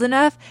got old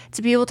enough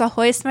to be able to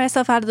hoist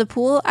myself out of the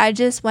pool, I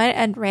just went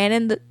and ran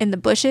in the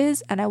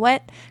bushes. And I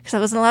went because I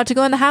wasn't allowed to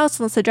go in the house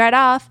unless I dried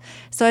off.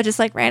 So I just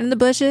like ran in the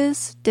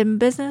bushes, did my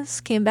business,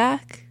 came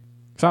back.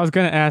 So I was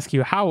going to ask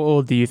you, how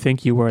old do you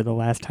think you were the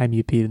last time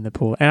you peed in the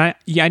pool? And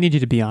I need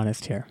you to be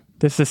honest here.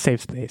 This is a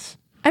safe space.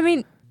 I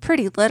mean,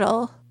 pretty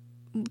little.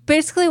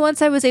 Basically,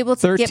 once I was able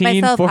to 13, get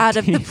myself out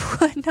of the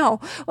 14.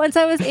 pool, once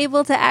I was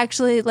able to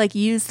actually like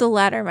use the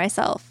ladder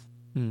myself.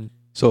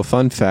 So a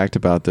fun fact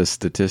about this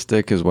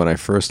statistic is when I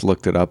first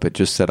looked it up, it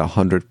just said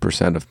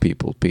 100% of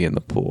people pee in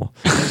the pool.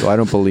 So I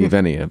don't believe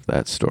any of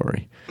that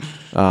story.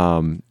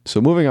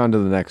 So moving on to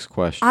the next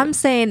question. I'm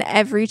saying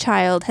every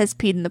child has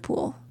peed in the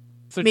pool.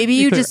 So Maybe to be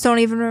you clear, just don't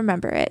even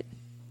remember it.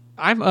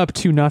 I'm up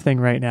 2-0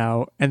 right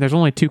now, and there's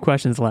only 2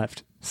 questions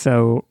left.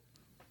 So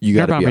you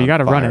got to be on you got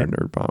to run fire, it.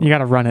 Nerd Bomber. You got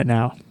to run it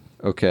now.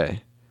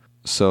 Okay.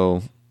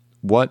 So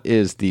what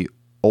is the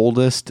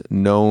oldest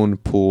known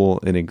pool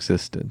in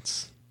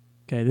existence?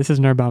 Okay, this is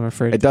Nerd Bomber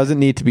first. It doesn't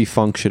need to be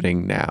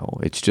functioning now.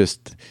 It's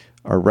just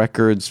our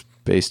records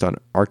based on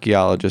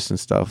archaeologists and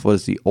stuff. What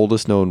is the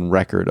oldest known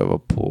record of a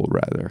pool,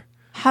 rather?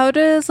 How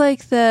does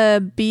like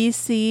the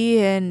BC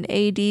and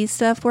AD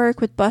stuff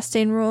work with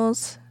busting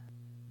rules?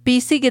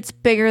 BC gets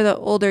bigger the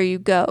older you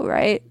go,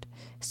 right?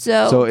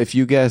 So if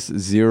you guess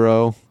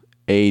 0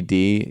 AD,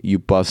 you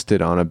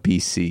busted on a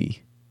BC.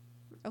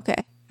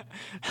 Okay.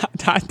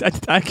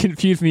 That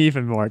confused me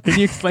even more. Can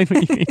you explain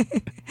what you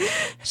mean?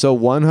 So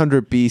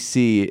 100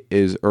 BC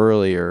is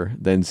earlier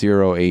than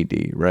 0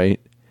 AD, right?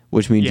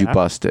 Which means you Yeah.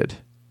 busted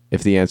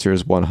if the answer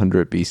is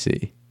 100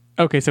 BC.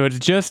 Okay, so it's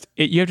just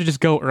you have to just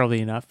go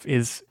early enough.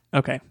 Is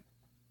okay.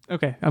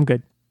 Okay, I'm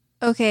good.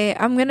 Okay,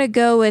 I'm going to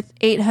go with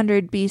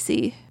 800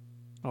 BC.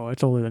 Oh,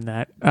 it's older than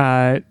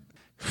that.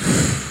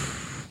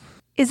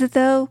 Is it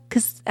though?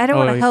 Because I don't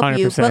Oh, want to help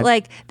you, 100%. but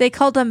like they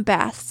called them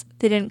baths.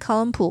 They didn't call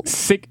them pools.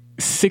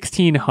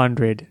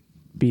 1600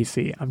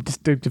 BC. I'm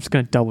just going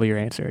to double your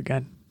answer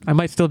again. I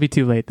might still be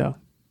too late though.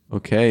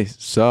 Okay,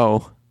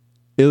 so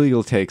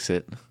illegal takes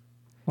it.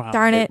 Wow.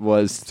 Darn It it.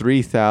 was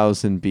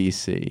 3000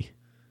 BC.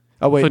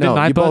 Oh wait, So no, didn't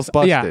I you both bust?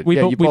 busted. Yeah, we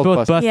you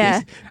both busted.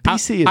 Yeah.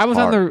 BC is I was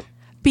hard. on the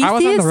BC I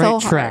was on is the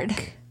right so track.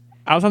 hard.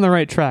 I was on the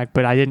right track,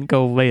 but I didn't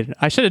go late.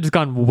 I should have just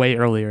gone way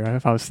earlier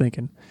if I was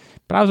thinking.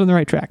 But I was on the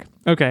right track.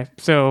 Okay,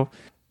 so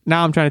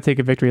now I'm trying to take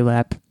a victory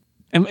lap.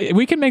 And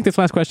we can make this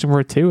last question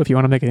worth two if you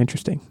want to make it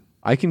interesting.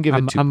 I can give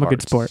it two I'm a good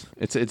parts. sport.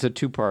 It's a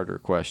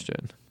two-parter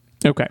question.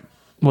 Okay.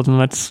 Well, then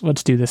let's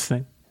do this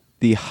thing.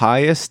 The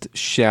highest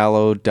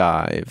shallow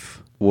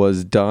dive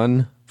was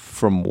done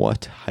from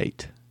what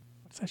height?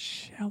 What's a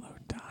shallow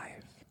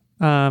dive?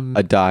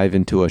 A dive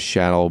into a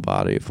shallow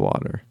body of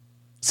water.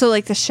 So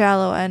like the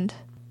shallow end.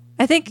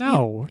 I think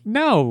No,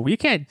 you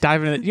can't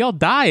dive into. You'll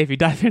die if you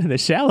dive into the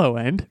shallow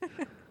end.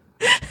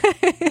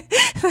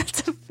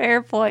 that's a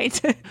fair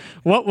point. At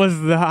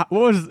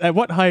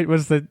what height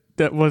was the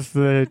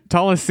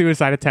tallest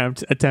suicide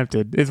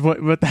attempted? Is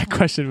what that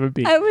question would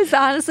be. I was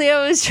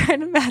trying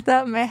to math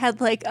out in my head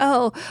like,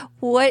 oh,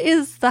 what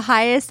is the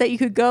highest that you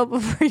could go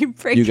before you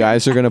break You your-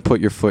 guys are going to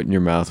put your foot in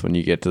your mouth when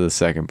you get to the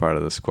second part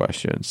of this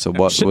question. So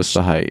what was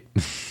the height?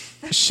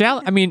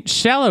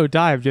 Shallow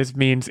dive just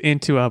means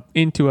into a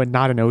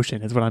not an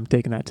ocean is what I'm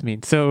taking that to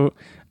mean. So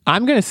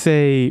I'm gonna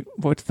say,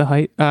 what's the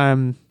height?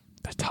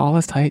 The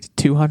tallest height,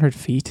 200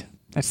 feet.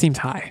 That seems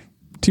high.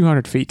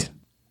 200 feet.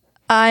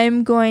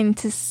 I'm going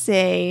to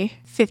say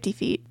 50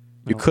 feet.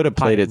 You could have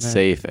played higher it than that.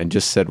 safe and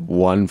just said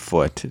 1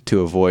 foot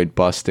to avoid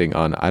busting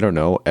on, I don't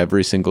know,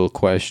 every single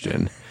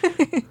question.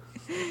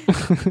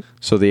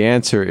 So the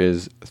answer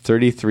is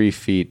 33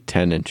 feet,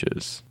 10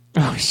 inches.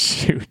 Oh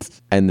shoot.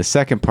 And the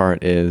second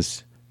part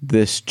is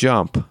this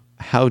jump.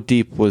 How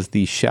deep was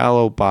the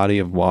shallow body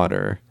of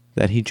water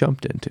that he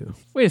jumped into?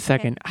 Wait a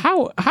second.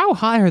 How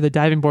high are the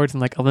diving boards in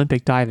like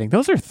Olympic diving?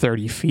 Those are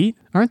 30 feet,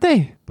 aren't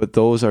they? But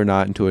those are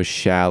not into a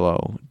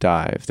shallow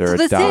dive. They're So a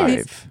this is-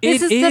 dive.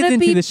 This It is gonna is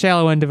into be- the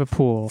shallow end of a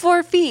pool.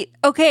 4 feet.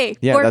 Okay.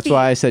 Yeah, 4 that's feet.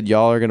 why I said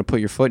y'all are going to put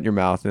your foot in your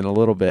mouth in a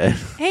little bit.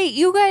 Hey,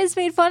 you guys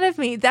made fun of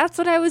me. That's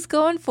what I was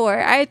going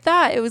for. I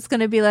thought it was going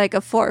to be like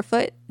a 4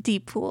 foot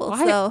deep pool.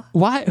 So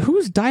Why?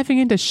 Who's diving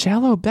into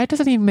shallow? That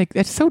doesn't even make.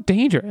 That's so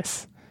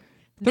dangerous.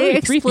 they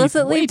 33 feet is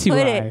explicitly way too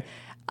put high. it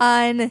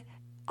on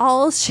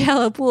all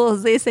shallow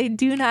pools. They say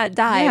do not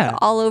dive Yeah.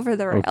 all over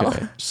the rail.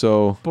 Okay.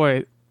 So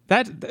Boy,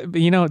 that's Is- the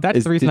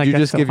reason. did I you got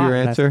just so give your hot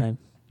last answer? time.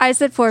 I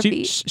said 4 She,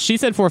 feet. she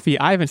said 4 feet.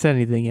 I haven't said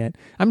anything yet.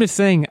 I'm just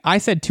saying I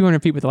said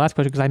 200 feet with the last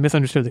question because I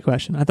misunderstood the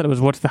question. I thought it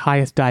was what's the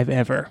highest dive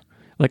ever,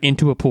 like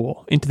into a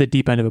pool, into the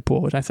deep end of a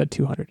pool, which I said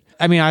 200.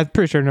 I mean, I'm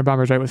pretty sure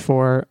Bomber's right with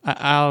 4.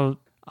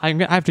 I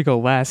have to go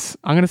less.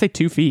 I'm gonna say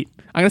 2 feet.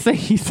 I'm gonna say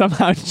he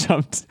somehow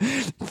jumped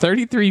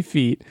 33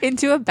 feet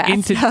Into a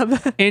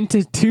bathtub.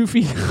 into 2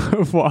 feet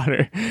of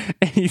water,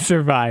 and he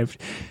survived.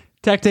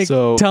 Tactic,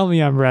 So- tell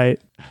me I'm right.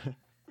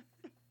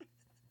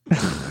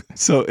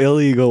 so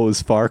illegal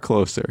was far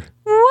closer,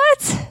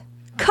 What?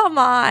 Come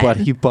on. but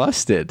he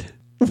busted.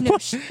 No,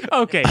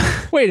 Okay,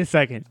 wait a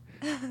second.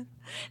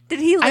 did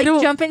he like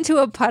don't- jump into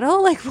a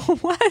puddle? Like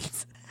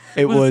what?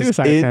 It was a was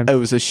suicide attempt. it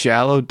was a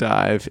shallow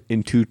dive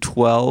into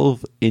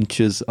 12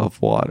 inches of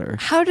water.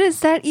 How does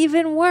that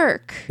even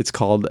work? It's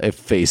called a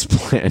face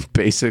plant,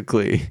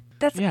 basically.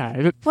 That's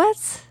Yeah,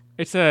 what?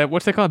 it's a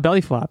what's it called? Belly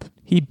flop.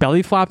 He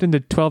belly flopped into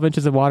 12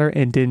 inches of water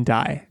and didn't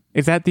die.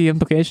 Is that the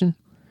implication?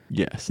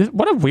 Yes.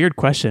 What a weird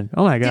question.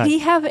 Oh my god. Did he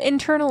have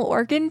internal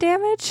organ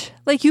damage?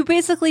 Like you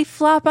basically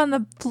flop on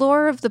the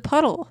floor of the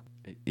puddle.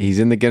 He's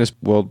in the Guinness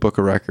World Book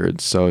of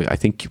Records, so I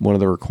think one of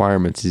the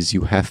requirements is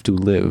you have to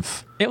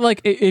live. It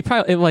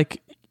probably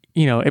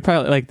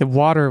like the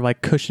water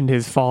like cushioned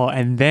his fall,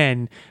 and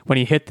then when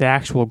he hit the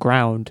actual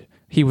ground,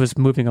 he was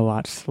moving a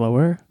lot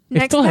slower. It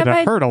Next still had time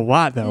to I- hurt a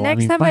lot though.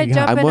 next time my I God.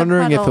 jump- Up I'm in a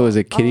wondering if it puddle, was a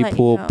I'll kiddie let you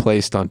pool know.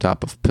 placed on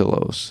top of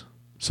pillows.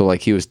 So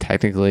like he was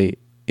technically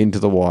into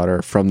the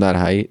water from that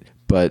height,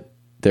 but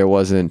there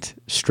wasn't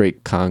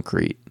straight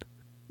concrete.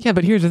 Yeah,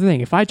 but here's the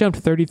thing: if I jumped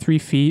 33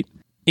 feet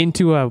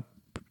into a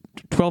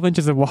 12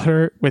 inches of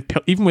water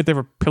even with there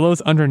were pillows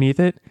underneath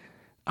it,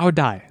 I would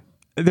die.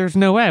 There's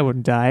no way I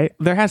wouldn't die.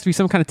 There has to be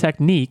some kind of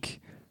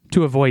technique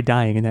to avoid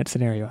dying in that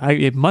scenario.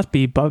 It must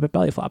be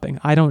belly flopping.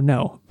 I don't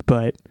know,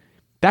 but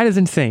that is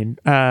insane.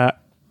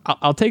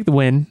 I'll take the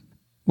win.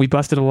 We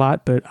busted a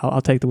lot, but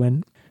I'll take the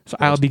win. So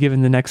I'll be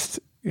given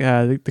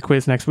the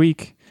quiz next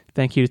week.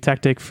 Thank you to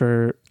Tactic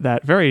for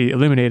that very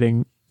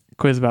illuminating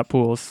quiz about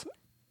pools.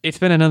 It's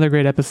been another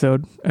great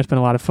episode. It's been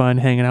a lot of fun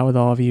hanging out with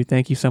all of you.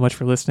 Thank you so much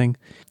for listening.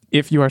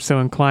 If you are so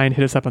inclined,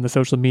 hit us up on the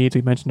social medias.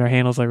 We mentioned our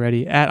handles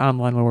already, at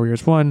Online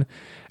Warriors 1,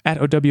 at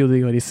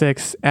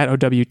OWLegal86, at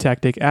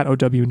OWTactic, at OW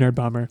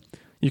Nerdbomber.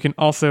 You can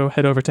also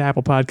head over to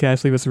Apple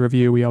Podcasts, leave us a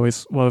review. We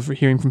always love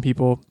hearing from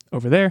people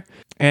over there.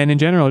 And in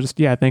general, just,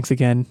 thanks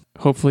again.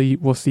 Hopefully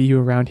we'll see you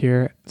around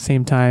here,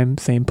 same time,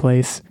 same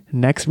place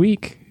next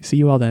week. See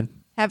you all then.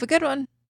 Have a good one.